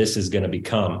powerful this is going to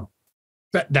become.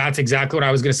 That's exactly what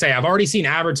I was going to say. I've already seen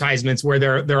advertisements where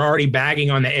they're already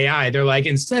bagging on the AI. They're like,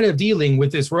 instead of dealing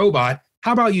with this robot,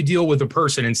 how about you deal with a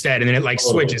person instead? And then it like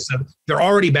switches. So they're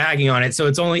already bagging on it. So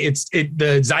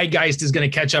the zeitgeist is going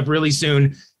to catch up really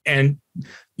soon. And,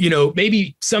 you know,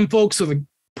 maybe some folks with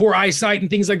poor eyesight and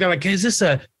things like that, like, is this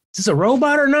a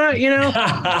robot or not? You know,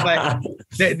 but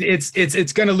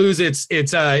it's going to lose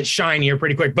its shine here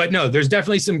pretty quick. But no, there's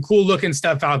definitely some cool looking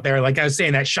stuff out there. Like I was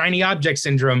saying, that shiny object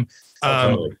syndrome.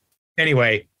 Totally.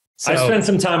 Anyway, so, I spent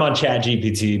some time on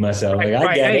ChatGPT myself. Like,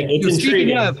 I get it. It's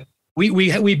intriguing.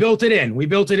 We built it in. We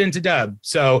built it into Dubb.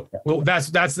 So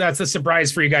that's a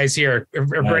surprise for you guys here.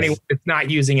 For anyone that's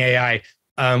not using AI,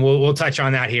 we'll touch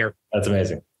on that here. That's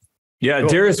amazing. Yeah, cool.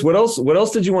 Darius, what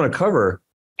else did you want to cover?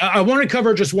 I want to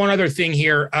cover just one other thing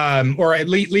here, or at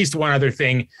least one other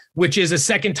thing, which is a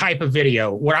second type of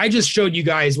video. What I just showed you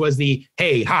guys was the,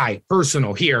 hey, hi,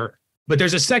 personal here. But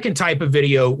there's a second type of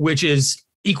video, which is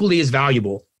equally as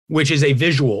valuable, which is a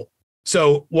visual.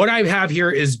 So what I have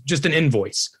here is just an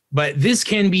invoice, but this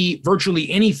can be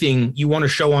virtually anything you want to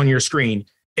show on your screen.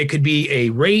 It could be a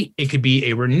rate. It could be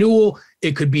a renewal.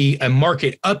 It could be a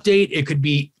market update. It could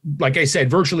be, like I said,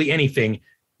 virtually anything.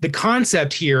 The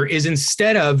concept here is,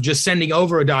 instead of just sending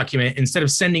over a document, instead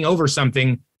of sending over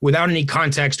something without any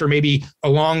context or maybe a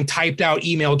long typed out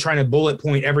email trying to bullet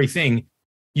point everything,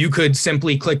 you could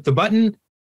simply click the button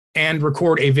and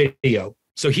record a video.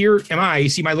 So here am I, you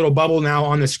see my little bubble now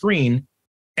on the screen,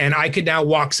 and I could now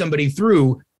walk somebody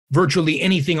through virtually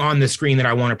anything on the screen that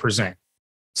I want to present.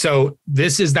 So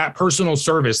this is that personal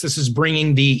service. This is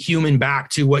bringing the human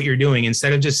back to what you're doing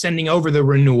instead of just sending over the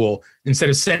renewal, instead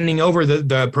of sending over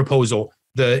the proposal,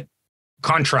 the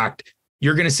contract.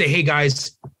 You're going to say, hey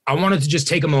guys, I wanted to just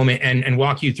take a moment and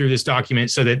walk you through this document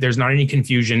so that there's not any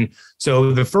confusion.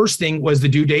 So the first thing was the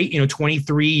due date,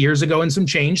 23 years ago and some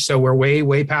change. So we're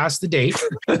way past the date,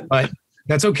 but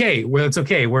that's okay. Well, it's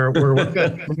okay. We're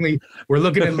good. We're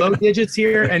looking at low digits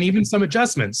here and even some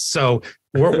adjustments. So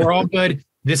we're all good.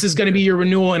 This is going to be your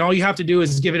renewal, and all you have to do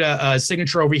is give it a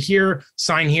signature over here,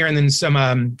 sign here, and then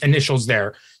some initials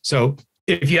there. So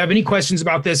if you have any questions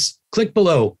about this, click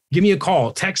below, give me a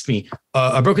call, text me.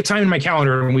 I broke a time in my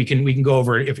calendar, and we can go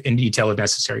over it in detail if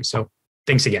necessary. So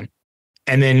thanks again.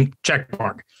 And then check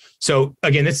mark. So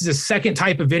again, this is a second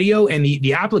type of video, and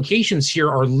the applications here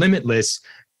are limitless.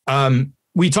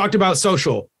 We talked about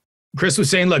social. Chris was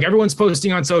saying, look, everyone's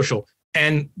posting on social.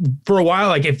 And for a while,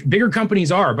 like if bigger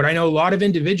companies are, but I know a lot of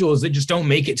individuals that just don't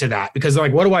make it to that because they're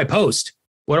like, what do I post?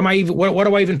 What do I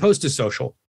even post to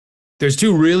social? There's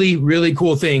two really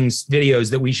cool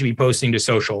videos that we should be posting to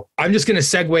social. I'm just going to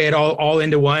segue it all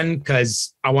into one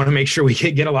because I want to make sure we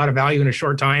get a lot of value in a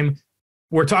short time.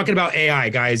 We're talking about AI,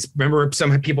 guys. Remember,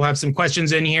 some people have some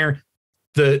questions in here.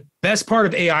 The best part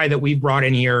of AI that we've brought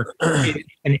in here is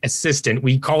an assistant.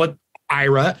 We call it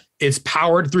Ira. It's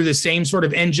powered through the same sort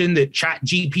of engine that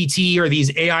ChatGPT or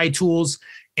these AI tools.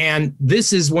 And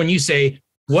this is when you say,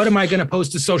 what am I going to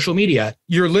post to social media?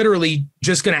 You're literally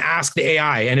just going to ask the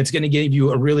AI and it's going to give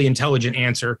you a really intelligent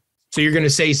answer. So you're going to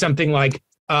say something like,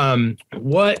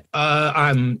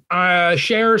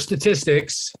 share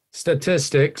statistics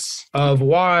of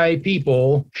why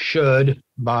people should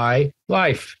buy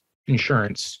life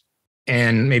insurance.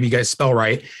 And maybe you guys spell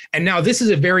right. And now this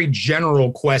is a very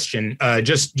general question,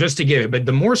 just to give it. But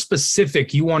the more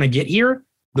specific you want to get here,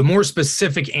 the more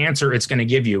specific answer it's going to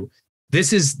give you.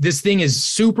 This thing is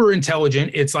super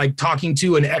intelligent. It's like talking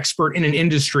to an expert in an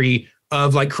industry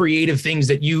of like creative things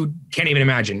that you can't even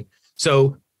imagine.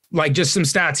 So like just some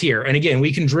stats here. And again,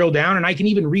 we can drill down and I can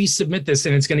even resubmit this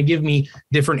and it's going to give me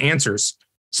different answers.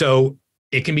 So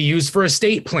it can be used for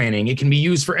estate planning. It can be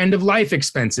used for end of life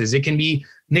expenses. It can be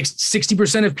next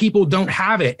 60% of people don't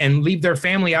have it and leave their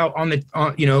family out on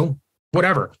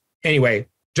whatever. Anyway,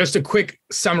 just a quick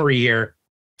summary here.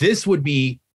 This would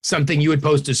be something you would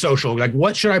post to social. Like,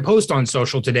 what should I post on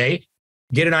social today?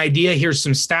 Get an idea. Here's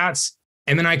some stats.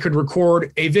 And then I could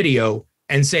record a video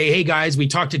and say, hey guys, we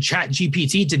talked to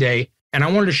ChatGPT today. And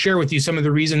I wanted to share with you some of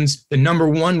the reasons, the number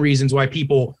one reasons why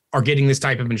people are getting this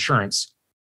type of insurance.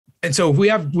 And so if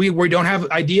we don't have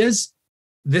ideas,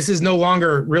 this is no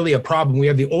longer really a problem. We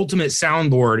have the ultimate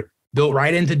soundboard built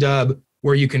right into Dubb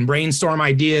where you can brainstorm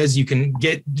ideas. You can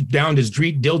get down as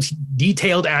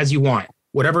detailed as you want.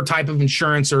 Whatever type of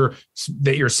insurance or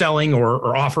that you're selling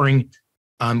or offering,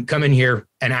 come in here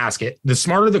and ask it. The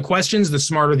smarter the questions, the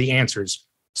smarter the answers.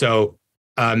 So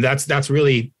that's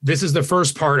really, this is the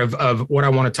first part of what I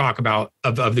want to talk about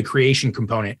of the creation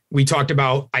component. We talked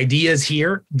about ideas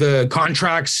here, the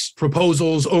contracts,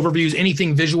 proposals, overviews,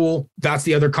 anything visual. That's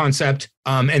the other concept.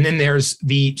 And then there's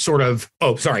the sort of,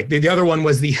 the other one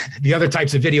was the other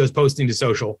types of videos posting to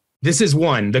social. This is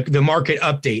one, the market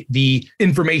update, the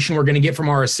information we're going to get from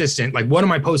our assistant. Like, what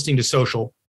am I posting to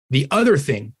social? The other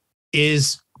thing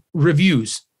is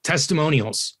reviews,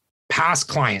 testimonials, past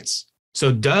clients.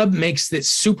 So Dubb makes it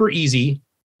super easy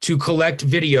to collect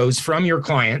videos from your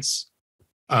clients.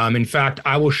 In fact,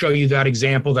 I will show you that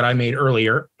example that I made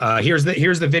earlier. Here's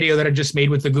the video that I just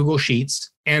made with the Google Sheets.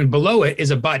 And below it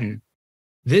is a button.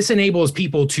 This enables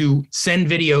people to send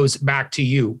videos back to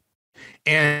you.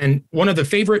 And one of the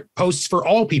favorite posts for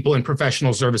all people in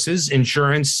professional services,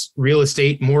 insurance, real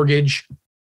estate, mortgage,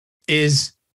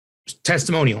 is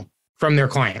testimonial from their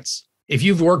clients. If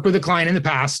you've worked with a client in the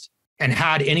past and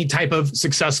had any type of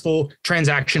successful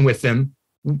transaction with them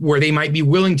where they might be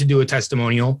willing to do a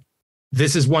testimonial,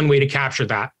 this is one way to capture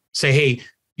that. Say, hey,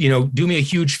 do me a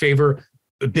huge favor.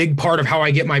 A big part of how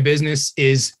I get my business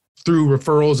is through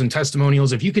referrals and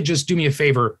testimonials. If you could just do me a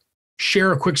favor,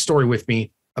 share a quick story with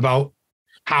me about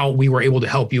how we were able to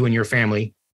help you and your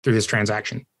family through this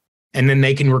transaction. And then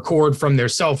they can record from their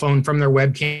cell phone, from their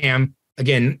webcam.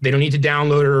 Again, they don't need to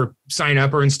download or sign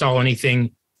up or install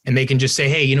anything. And they can just say,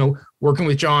 hey, working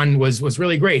with John was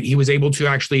really great. He was able to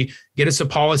actually get us a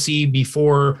policy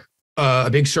before a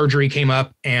big surgery came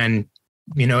up and,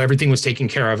 everything was taken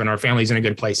care of and our family's in a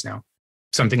good place now.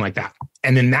 Something like that.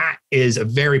 And then that is a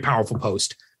very powerful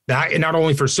post. That not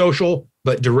only for social,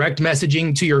 but direct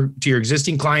messaging to your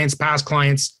existing clients, past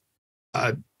clients,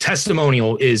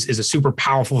 testimonial is a super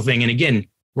powerful thing. And again,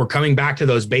 we're coming back to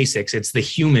those basics. It's the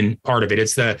human part of it.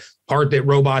 It's the part that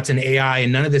robots and AI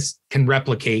and none of this can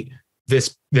replicate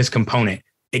this component.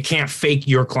 It can't fake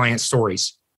your client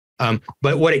stories.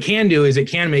 But what it can do is it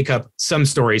can make up some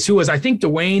stories. I think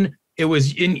Dwayne, it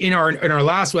was in our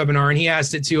last webinar, and he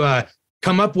asked it to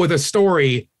come up with a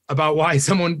story about why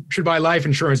someone should buy life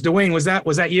insurance. Dwayne, was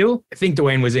that you? I think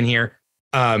Dwayne was in here.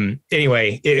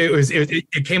 Anyway,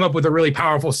 it came up with a really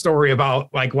powerful story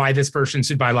about like why this person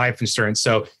should buy life insurance.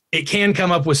 So it can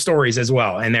come up with stories as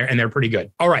well, and they're pretty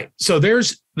good. All right, so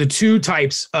there's the two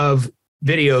types of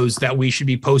videos that we should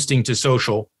be posting to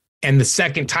social, and the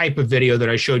second type of video that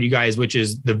I showed you guys, which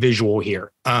is the visual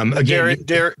here. Again,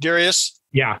 Darius.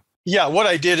 Yeah. Yeah, what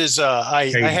I did is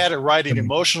I had to write an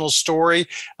emotional story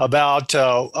about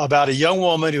a young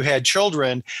woman who had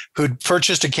children who'd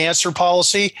purchased a cancer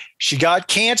policy. She got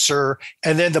cancer,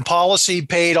 and then the policy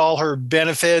paid all her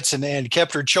benefits and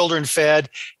kept her children fed.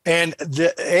 And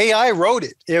the AI wrote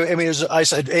it. I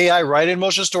said, AI, write an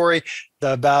emotional story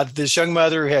about this young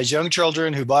mother who has young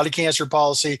children who bought a cancer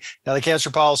policy. Now the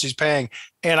cancer policy is paying,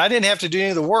 and I didn't have to do any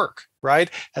of the work.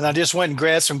 Right. And I just went and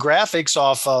grabbed some graphics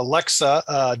off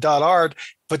Lexa.art,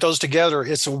 put those together.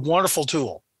 It's a wonderful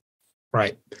tool.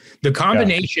 Right. The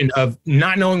combination of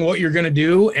not knowing what you're going to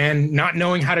do and not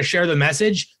knowing how to share the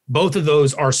message, both of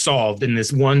those are solved in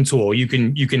this one tool. You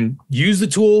can use the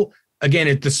tool.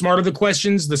 Again, the smarter the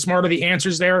questions, the smarter the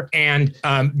answers there. And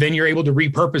then you're able to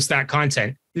repurpose that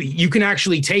content. You can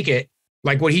actually take it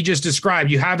like what he just described.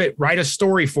 You have it write a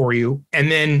story for you,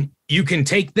 and then you can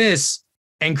take this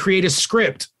and create a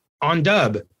script on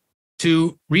Dubb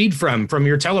to read from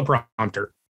your teleprompter.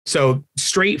 So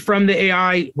straight from the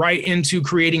AI right into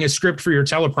creating a script for your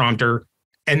teleprompter.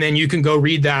 And then you can go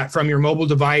read that from your mobile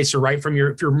device or right from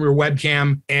your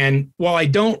webcam. And while I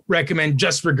don't recommend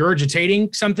just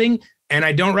regurgitating something, and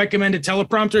I don't recommend a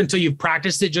teleprompter until you've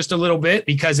practiced it just a little bit,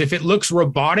 because if it looks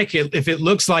robotic, if it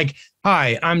looks like,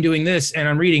 hi, I'm doing this and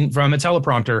I'm reading from a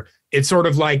teleprompter, it's sort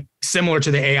of like similar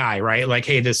to the AI, right? Like,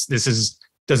 hey, this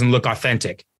doesn't look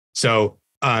authentic. So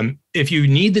if you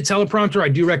need the teleprompter, I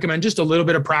do recommend just a little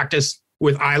bit of practice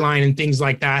with eyeline and things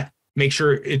like that. Make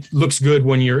sure it looks good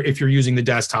if you're using the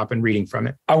desktop and reading from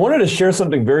it. I wanted to share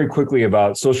something very quickly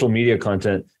about social media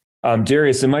content.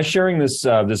 Darius, am I sharing this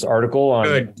article on?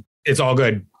 Good. It's all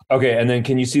good. Okay, and then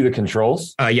can you see the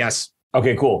controls? Yes.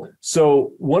 Okay, cool.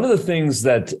 So one of the things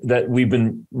that we've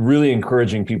been really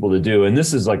encouraging people to do, and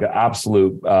this is like an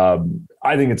absolute,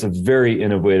 I think it's a very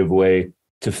innovative way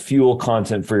to fuel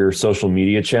content for your social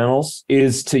media channels,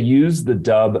 is to use the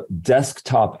Dubb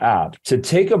desktop app to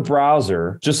take a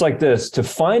browser just like this to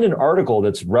find an article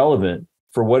that's relevant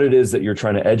for what it is that you're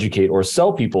trying to educate or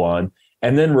sell people on,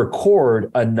 and then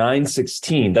record a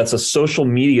 9:16. That's a social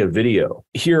media video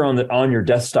here on your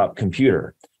desktop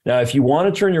computer. Now, if you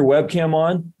want to turn your webcam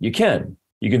on, you can.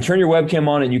 You can turn your webcam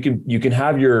on and you can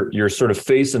have your sort of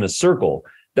face in a circle.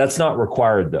 That's not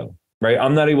required though. Right?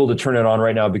 I'm not able to turn it on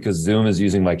right now because Zoom is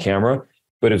using my camera.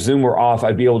 But if Zoom were off,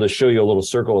 I'd be able to show you a little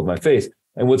circle of my face.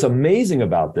 And what's amazing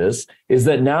about this is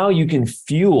that now you can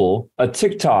fuel a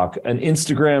TikTok, an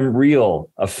Instagram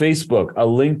Reel, a Facebook, a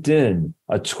LinkedIn,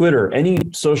 a Twitter, any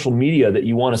social media that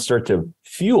you want to start to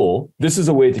fuel. This is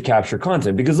a way to capture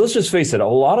content, because let's just face it, a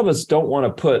lot of us don't want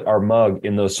to put our mug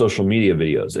in those social media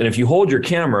videos. And if you hold your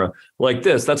camera like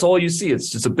this, that's all you see. It's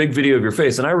just a big video of your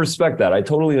face. And I respect that. I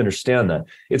totally understand that.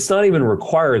 It's not even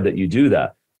required that you do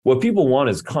that. What people want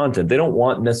is content. They don't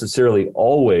want necessarily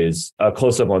always a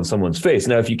close-up on someone's face.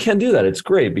 Now, if you can do that, it's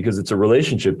great because it's a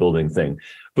relationship building thing.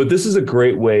 But this is a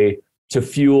great way to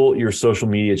fuel your social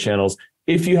media channels.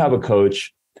 If you have a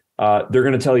coach, they're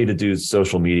going to tell you to do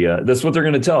social media. That's what they're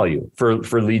going to tell you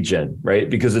for lead gen, right?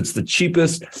 Because it's the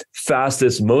cheapest,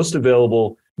 fastest, most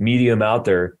available medium out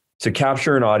there to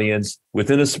capture an audience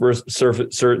within a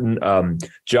certain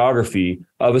geography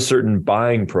of a certain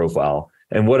buying profile.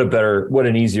 And what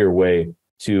an easier way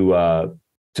to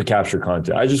capture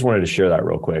content. I just wanted to share that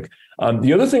real quick.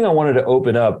 The other thing I wanted to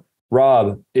open up,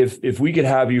 Rob, if we could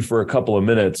have you for a couple of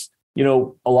minutes. You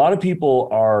know, a lot of people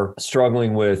are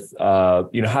struggling with, how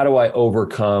do I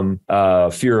overcome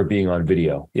fear of being on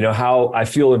video? You know, how I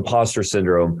feel imposter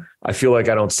syndrome. I feel like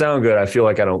I don't sound good. I feel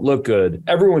like I don't look good.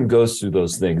 Everyone goes through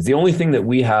those things. The only thing that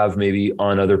we have maybe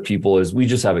on other people is we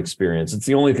just have experience. It's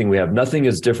the only thing we have. Nothing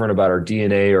is different about our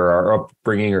DNA or our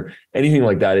upbringing or anything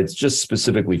like that. It's just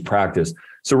specifically practice.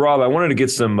 So, Rob, I wanted to get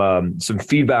some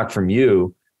feedback from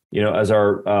you, as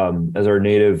our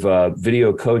native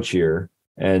video coach here.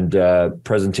 and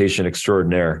presentation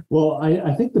extraordinaire? Well,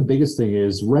 I think the biggest thing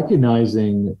is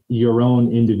recognizing your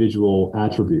own individual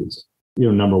attributes,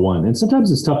 number one. And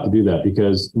sometimes it's tough to do that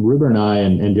because Ruben and I,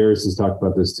 and Darius has talked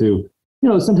about this too.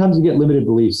 Sometimes you get limited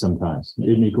beliefs sometimes.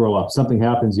 When you grow up, something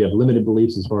happens, you have limited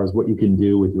beliefs as far as what you can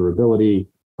do with your ability.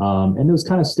 And those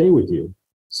kind of stay with you.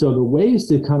 So the ways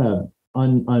to kind of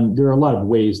there are a lot of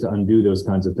ways to undo those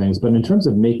kinds of things. But in terms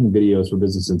of making videos for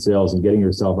business and sales and getting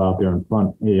yourself out there in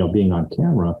front, being on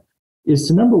camera, is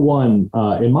to number one,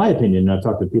 in my opinion, and I've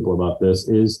talked to people about this,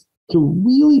 is to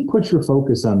really put your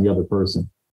focus on the other person.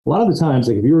 A lot of the times,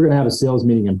 like if you were going to have a sales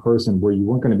meeting in person where you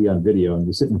weren't going to be on video and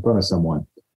you're sitting in front of someone,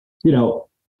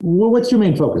 what's your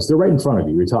main focus? They're right in front of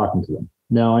you. You're talking to them.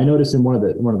 Now, I noticed in one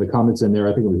of the comments in there,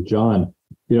 I think it was John,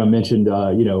 mentioned,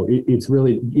 it's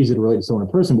really easy to relate to someone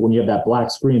in person, but when you have that black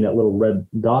screen, that little red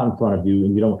dot in front of you,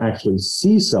 and you don't actually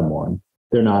see someone,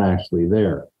 they're not actually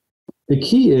there. The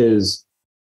key is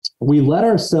we let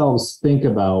ourselves think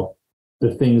about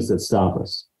the things that stop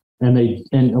us. And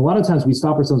a lot of times we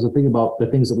stop ourselves to think about the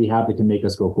things that we have that can make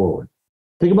us go forward.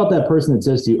 Think about that person that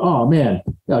says to you, "Oh man,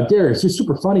 Darius, you're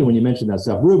super funny when you mention that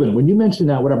stuff. Ruben, when you mention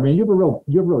that, whatever, man, you have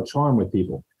a real charm with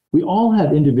people." We all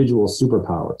have individual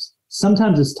superpowers.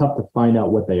 Sometimes it's tough to find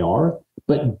out what they are,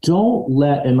 but don't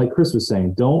let, and like Chris was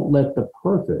saying, don't let the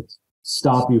perfect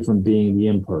stop you from being the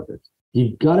imperfect.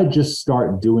 You've got to just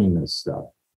start doing this stuff.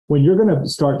 When you're going to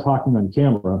start talking on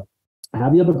camera,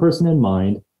 have the other person in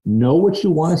mind, know what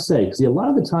you want to say. Because a lot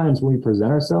of the times when we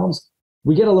present ourselves,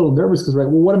 we get a little nervous because we're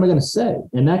like, well, what am I going to say?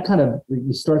 And that kind of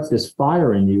starts this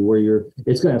fire in you where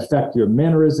it's going to affect your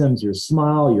mannerisms, your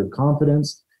smile, your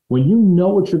confidence. When you know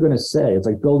what you're going to say, it's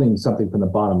like building something from the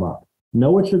bottom up.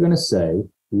 Know what you're going to say,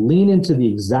 lean into the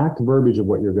exact verbiage of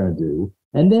what you're going to do,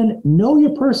 and then know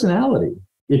your personality.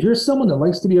 If you're someone that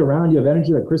likes to be around, you have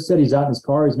energy, like Chris said, he's out in his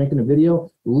car, he's making a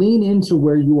video, lean into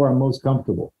where you are most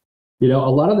comfortable. A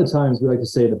lot of the times we like to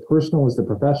say the personal is the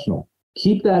professional.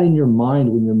 Keep that in your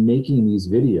mind when you're making these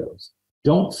videos.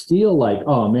 Don't feel like,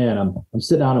 oh man, I'm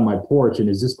sitting out on my porch and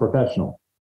is this professional?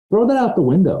 Throw that out the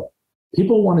window.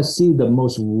 People want to see the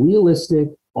most realistic,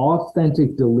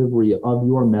 authentic delivery of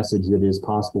your message that is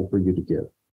possible for you to give.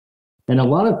 And a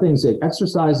lot of things, like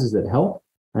exercises that help.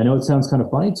 I know it sounds kind of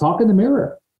funny. Talk in the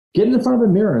mirror. Get in front of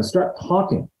a mirror and start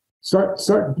talking. Start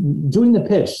doing the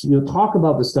pitch. Talk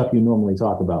about the stuff you normally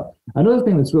talk about. Another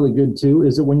thing that's really good too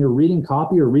is that when you're reading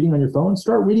copy or reading on your phone,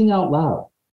 start reading out loud.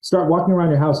 Start walking around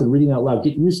your house and reading out loud.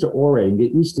 Get used to orating.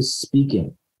 Get used to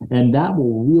speaking. And that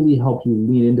will really help you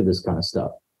lean into this kind of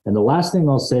stuff. And the last thing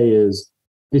I'll say is,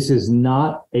 this is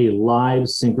not a live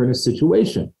synchronous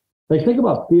situation. Like think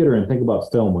about theater and think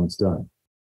about film when it's done.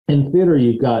 In theater,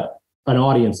 you've got an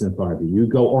audience in front of you. You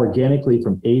go organically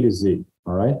from A to Z,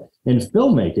 all right? In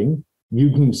filmmaking,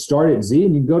 you can start at Z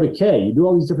and you go to K. You do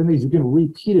all these different things. You can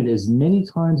repeat it as many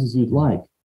times as you'd like.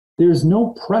 There's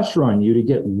no pressure on you to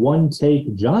get one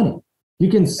take Johnny. You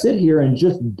can sit here and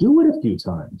just do it a few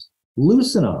times.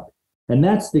 Loosen up. And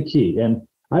that's the key. And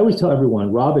I always tell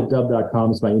everyone,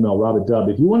 rob@dubb.com is my email,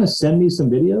 rob@dubb. If you want to send me some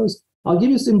videos, I'll give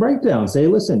you some breakdowns. Say,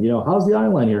 listen, how's the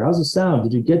eyeline here? How's the sound?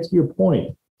 Did you get to your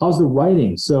point? How's the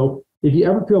writing? So if you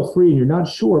ever feel free and you're not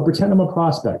sure, pretend I'm a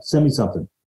prospect. Send me something.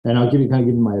 And I'll give you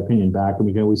my opinion back, and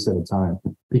we can always set a time.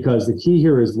 Because the key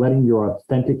here is letting your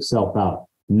authentic self out.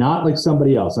 Not like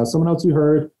somebody else. Not someone else you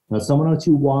heard. Not someone else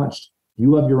you watched.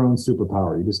 You have your own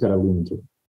superpower. You just got to lean into it.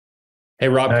 Hey,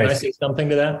 Rob, Can I say something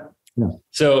to that? No.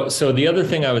 So the other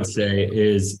thing I would say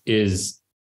is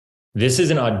this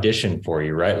is an audition for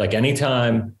you, right? Like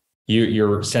anytime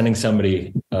you're sending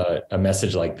somebody a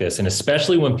message like this, and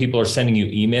especially when people are sending you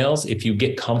emails, if you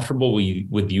get comfortable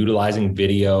with utilizing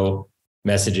video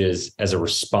messages as a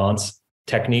response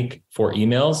technique for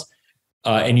emails,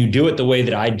 and you do it the way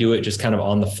that I do it, just kind of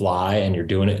on the fly, and you're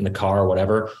doing it in the car or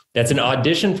whatever, that's an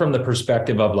audition from the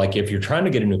perspective of like, if you're trying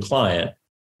to get a new client,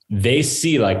 they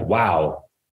see like, wow,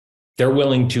 they're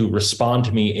willing to respond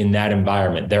to me in that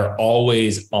environment. They're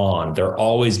always on. They're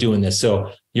always doing this.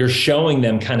 So you're showing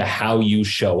them kind of how you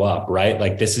show up, right?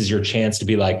 Like this is your chance to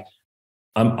be like,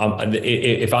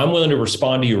 if I'm willing to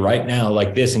respond to you right now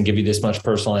like this and give you this much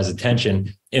personalized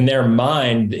attention, in their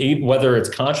mind, whether it's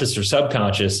conscious or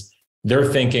subconscious, they're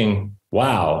thinking,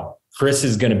 wow, Chris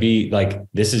is going to be like,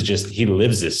 this is just, he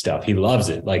lives this stuff. He loves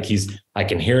it. Like I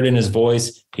can hear it in his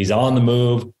voice. He's on the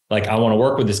move. Like, I want to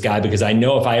work with this guy because I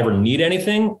know if I ever need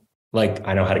anything, like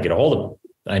I know how to get a hold of him.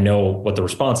 I know what the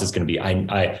response is going to be.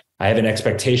 I have an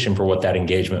expectation for what that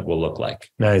engagement will look like.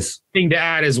 Nice thing to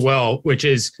add as well, which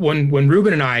is when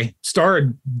Ruben and I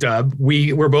started Dubb,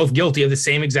 we were both guilty of the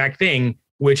same exact thing,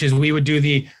 which is we would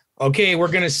do okay, we're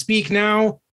going to speak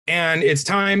now, and it's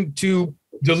time to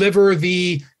deliver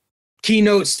the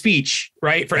keynote speech,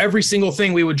 right? For every single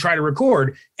thing we would try to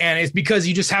record. And it's because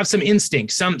you just have some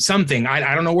instinct, something.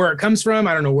 I don't know where it comes from.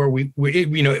 I don't know where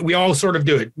we all sort of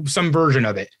do it, some version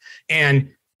of it. And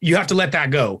you have to let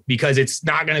that go because it's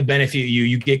not going to benefit you.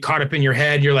 You get caught up in your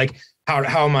head. You're like, how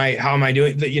am I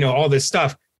doing? All this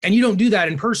stuff. And you don't do that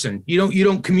in person. You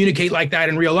don't communicate like that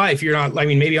in real life. You're not,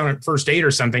 maybe on a first date or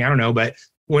something, I don't know, but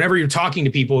whenever you're talking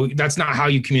to people, that's not how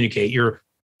you communicate. You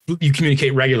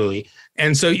communicate regularly.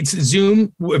 And so it's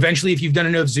Zoom. Eventually, if you've done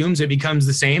enough Zooms, it becomes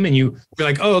the same. And you're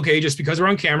like, oh, okay, just because we're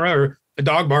on camera or a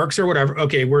dog barks or whatever.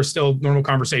 Okay, we're still normal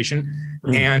conversation.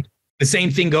 Mm. And the same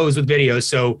thing goes with videos.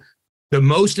 So the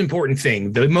most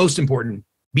important,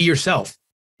 be yourself.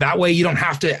 That way you don't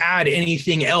have to add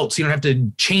anything else. You don't have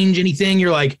to change anything.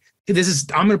 You're like, I'm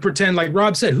going to pretend, like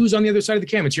Rob said, who's on the other side of the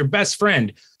camera? It's your best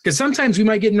friend. Because sometimes we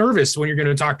might get nervous when you're going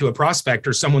to talk to a prospect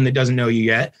or someone that doesn't know you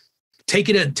yet. Take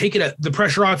the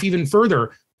pressure off even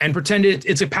further and pretend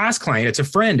it's a past client, it's a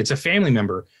friend, it's a family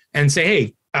member, and say,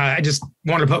 hey, I just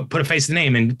want to put a face to the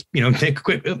name and, take a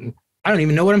quick, I don't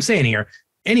even know what I'm saying here.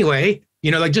 Anyway,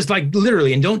 just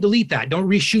literally, and don't delete that. Don't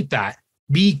reshoot that.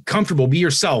 Be comfortable, be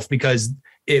yourself, because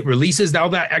it releases all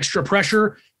that extra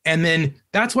pressure. And then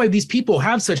that's why these people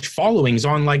have such followings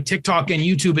on like TikTok and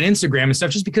YouTube and Instagram and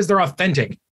stuff, just because they're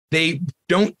authentic. They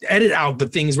don't edit out the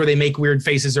things where they make weird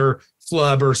faces or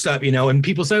flub or stuff, and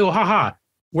people say, oh, haha,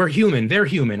 we're human. They're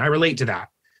human. I relate to that.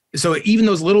 So even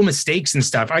those little mistakes and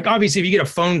stuff, like obviously if you get a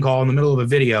phone call in the middle of a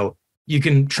video, you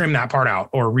can trim that part out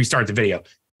or restart the video.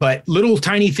 But little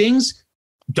tiny things,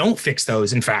 don't fix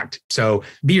those, in fact. So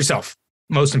be yourself.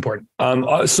 Most important.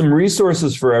 Some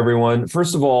resources for everyone.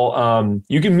 First of all,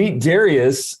 you can meet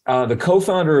Darius, the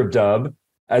co-founder of Dubb.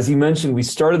 As he mentioned, we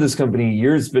started this company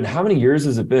years, but how many years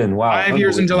has it been? Wow. 5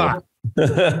 years in July.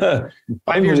 5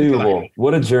 years in July.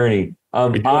 What a journey.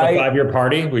 We're doing a 5-year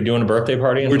party. We're doing a birthday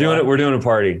party. We're doing a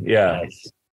party. Yeah.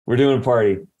 Nice. We're doing a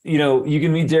party. You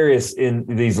can meet Darius in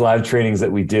these live trainings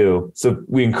that we do. So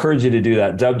we encourage you to do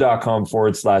that.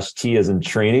 Dubb.com/T as in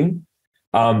training.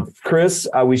 Chris,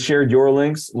 we shared your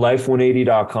links,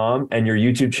 life180.com, and your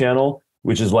YouTube channel,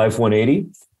 which is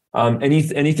Life180.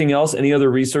 Anything else? Any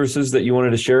other resources that you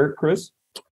wanted to share, Chris?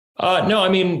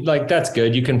 No, that's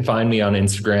good. You can find me on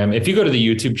Instagram. If you go to the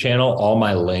YouTube channel, all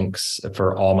my links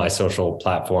for all my social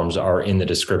platforms are in the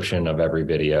description of every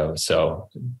video. So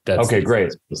that's okay,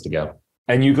 great. Place to go.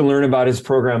 And you can learn about his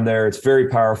program there. It's very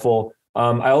powerful.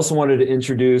 I also wanted to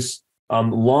introduce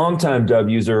longtime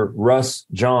Dubb user, Russ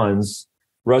Johns.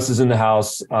 Russ is in the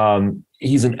house.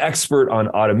 He's an expert on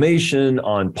automation,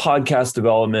 on podcast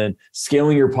development,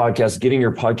 scaling your podcast, getting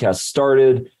your podcast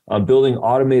started, building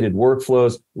automated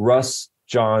workflows.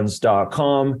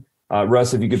 RussJohns.com.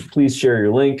 Russ, if you could please share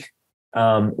your link.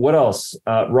 What else?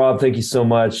 Rob, thank you so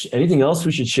much. Anything else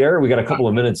we should share? We got a couple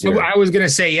of minutes here. I was going to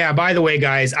say, yeah, by the way,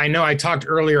 guys, I know I talked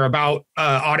earlier about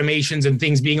automations and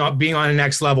things being on a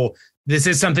next level. This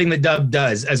is something that Dubb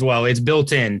does as well. It's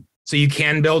built in. So you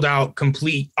can build out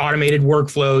complete automated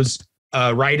workflows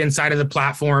right inside of the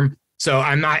platform. So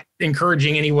I'm not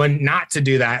encouraging anyone not to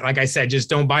do that. Like I said, just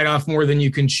don't bite off more than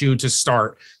you can chew to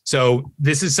start. So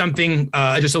this is something,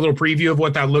 just a little preview of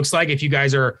what that looks like if you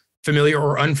guys are familiar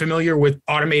or unfamiliar with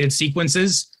automated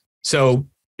sequences. So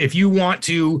if you want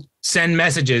to send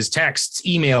messages, texts,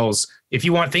 emails, if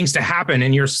you want things to happen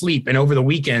in your sleep and over the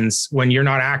weekends when you're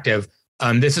not active,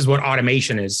 this is what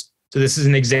automation is. So this is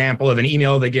an example of an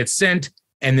email that gets sent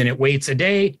and then it waits a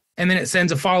day and then it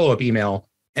sends a follow-up email.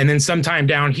 And then sometime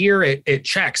down here, it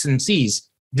checks and sees,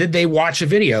 did they watch a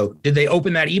video? Did they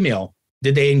open that email?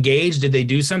 Did they engage? Did they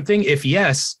do something? If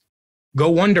yes, go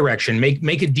one direction,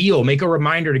 make a deal, make a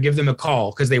reminder to give them a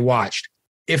call because they watched.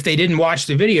 If they didn't watch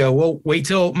the video, well, wait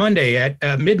till Monday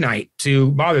at midnight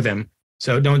to bother them.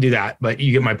 So don't do that. But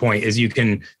you get my point, is you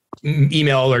can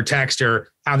email or text or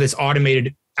have this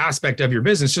automated aspect of your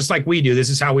business, just like we do. This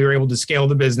is how we were able to scale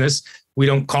the business. We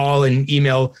don't call and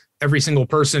email every single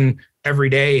person every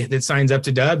day that signs up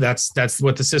to Dubb. That's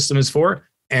what the system is for.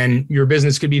 And your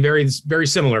business could be very, very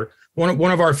similar.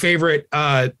 One of our favorite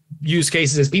use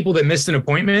cases is people that missed an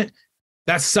appointment.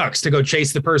 That sucks to go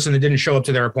chase the person that didn't show up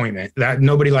to their appointment. That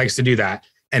nobody likes to do that.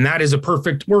 And that is a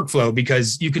perfect workflow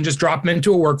because you can just drop them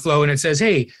into a workflow and it says,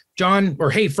 hey, John, or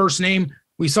hey, first name,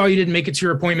 we saw you didn't make it to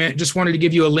your appointment. Just wanted to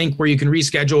give you a link where you can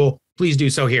reschedule. Please do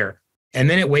so here. And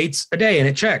then it waits a day and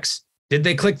it checks. Did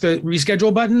they click the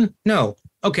reschedule button? No.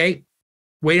 Okay.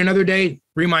 Wait another day.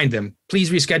 Remind them.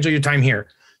 Please reschedule your time here.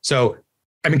 So,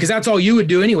 because that's all you would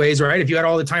do anyways, right? If you had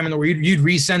all the time in the world, you'd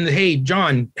resend the, hey,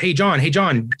 John,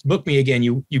 book me again.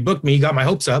 You booked me, you got my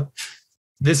hopes up.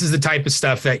 This is the type of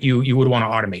stuff that you would want to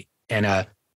automate. And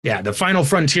Yeah, the final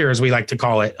frontier, as we like to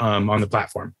call it, on the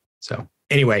platform. So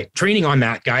anyway, training on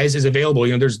that, guys, is available.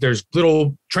 There's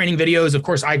little training videos. Of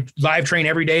course, I live train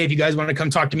every day. If you guys want to come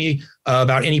talk to me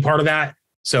about any part of that.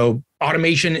 So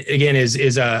automation, again,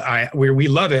 we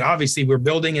love it. Obviously, we're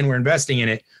building and we're investing in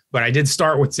it. But I did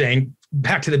start with saying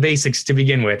back to the basics to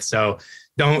begin with. So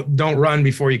don't run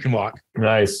before you can walk.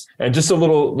 Nice. And just a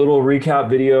little recap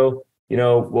video.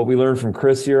 What we learned from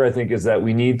Chris here, I think, is that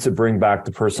we need to bring back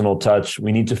the personal touch.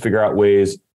 We need to figure out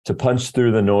ways to punch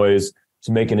through the noise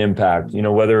to make an impact,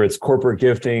 whether it's corporate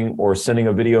gifting or sending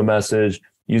a video message,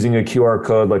 using a QR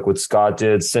code like what Scott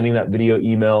did, sending that video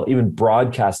email, even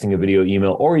broadcasting a video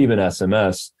email, or even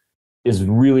SMS is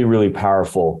really, really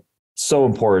powerful. So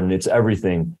important. It's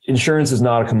everything. Insurance is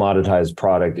not a commoditized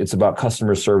product. It's about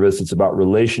customer service. It's about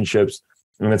relationships,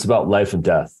 and it's about life and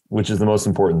death, which is the most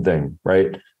important thing,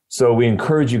 right? So we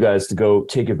encourage you guys to go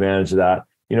take advantage of that.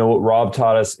 What Rob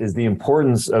taught us is the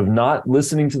importance of not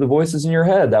listening to the voices in your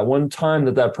head. That one time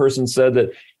that person said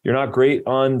that you're not great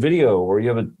on video, or you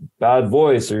have a bad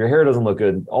voice, or your hair doesn't look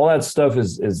good. All that stuff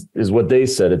is what they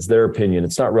said. It's their opinion.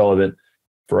 It's not relevant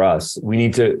for us. We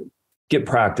need to get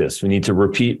practice. We need to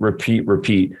repeat,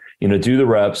 do the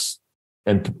reps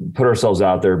and put ourselves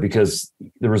out there, because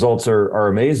the results are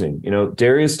amazing.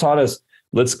 Darius taught us,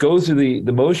 let's go through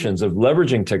the motions of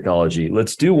leveraging technology.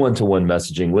 Let's do one-to-one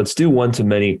messaging. Let's do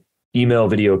one-to-many email,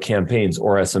 video campaigns,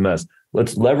 or SMS.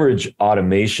 Let's leverage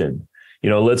automation.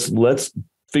 Let's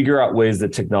figure out ways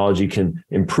that technology can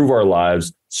improve our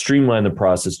lives, streamline the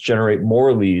process, generate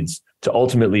more leads to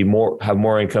ultimately have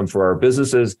more income for our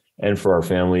businesses and for our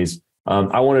families.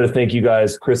 I wanted to thank you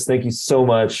guys. Chris, thank you so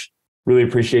much. Really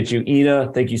appreciate you.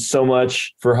 Ina, thank you so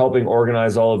much for helping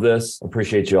organize all of this.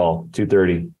 Appreciate you all.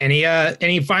 2:30.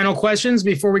 Any final questions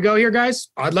before we go here, guys?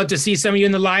 I'd love to see some of you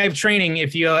in the live training.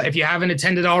 If you haven't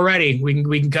attended already,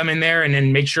 we can come in there and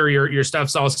then make sure your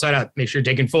stuff's all set up. Make sure you're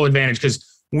taking full advantage, because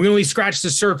we only scratched the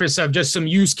surface of just some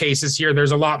use cases here.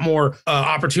 There's a lot more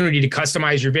opportunity to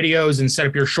customize your videos and set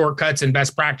up your shortcuts and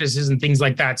best practices and things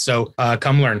like that. So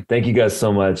come learn. Thank you guys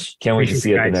so much. Can't wait to see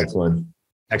you at the next one.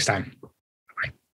 Next time.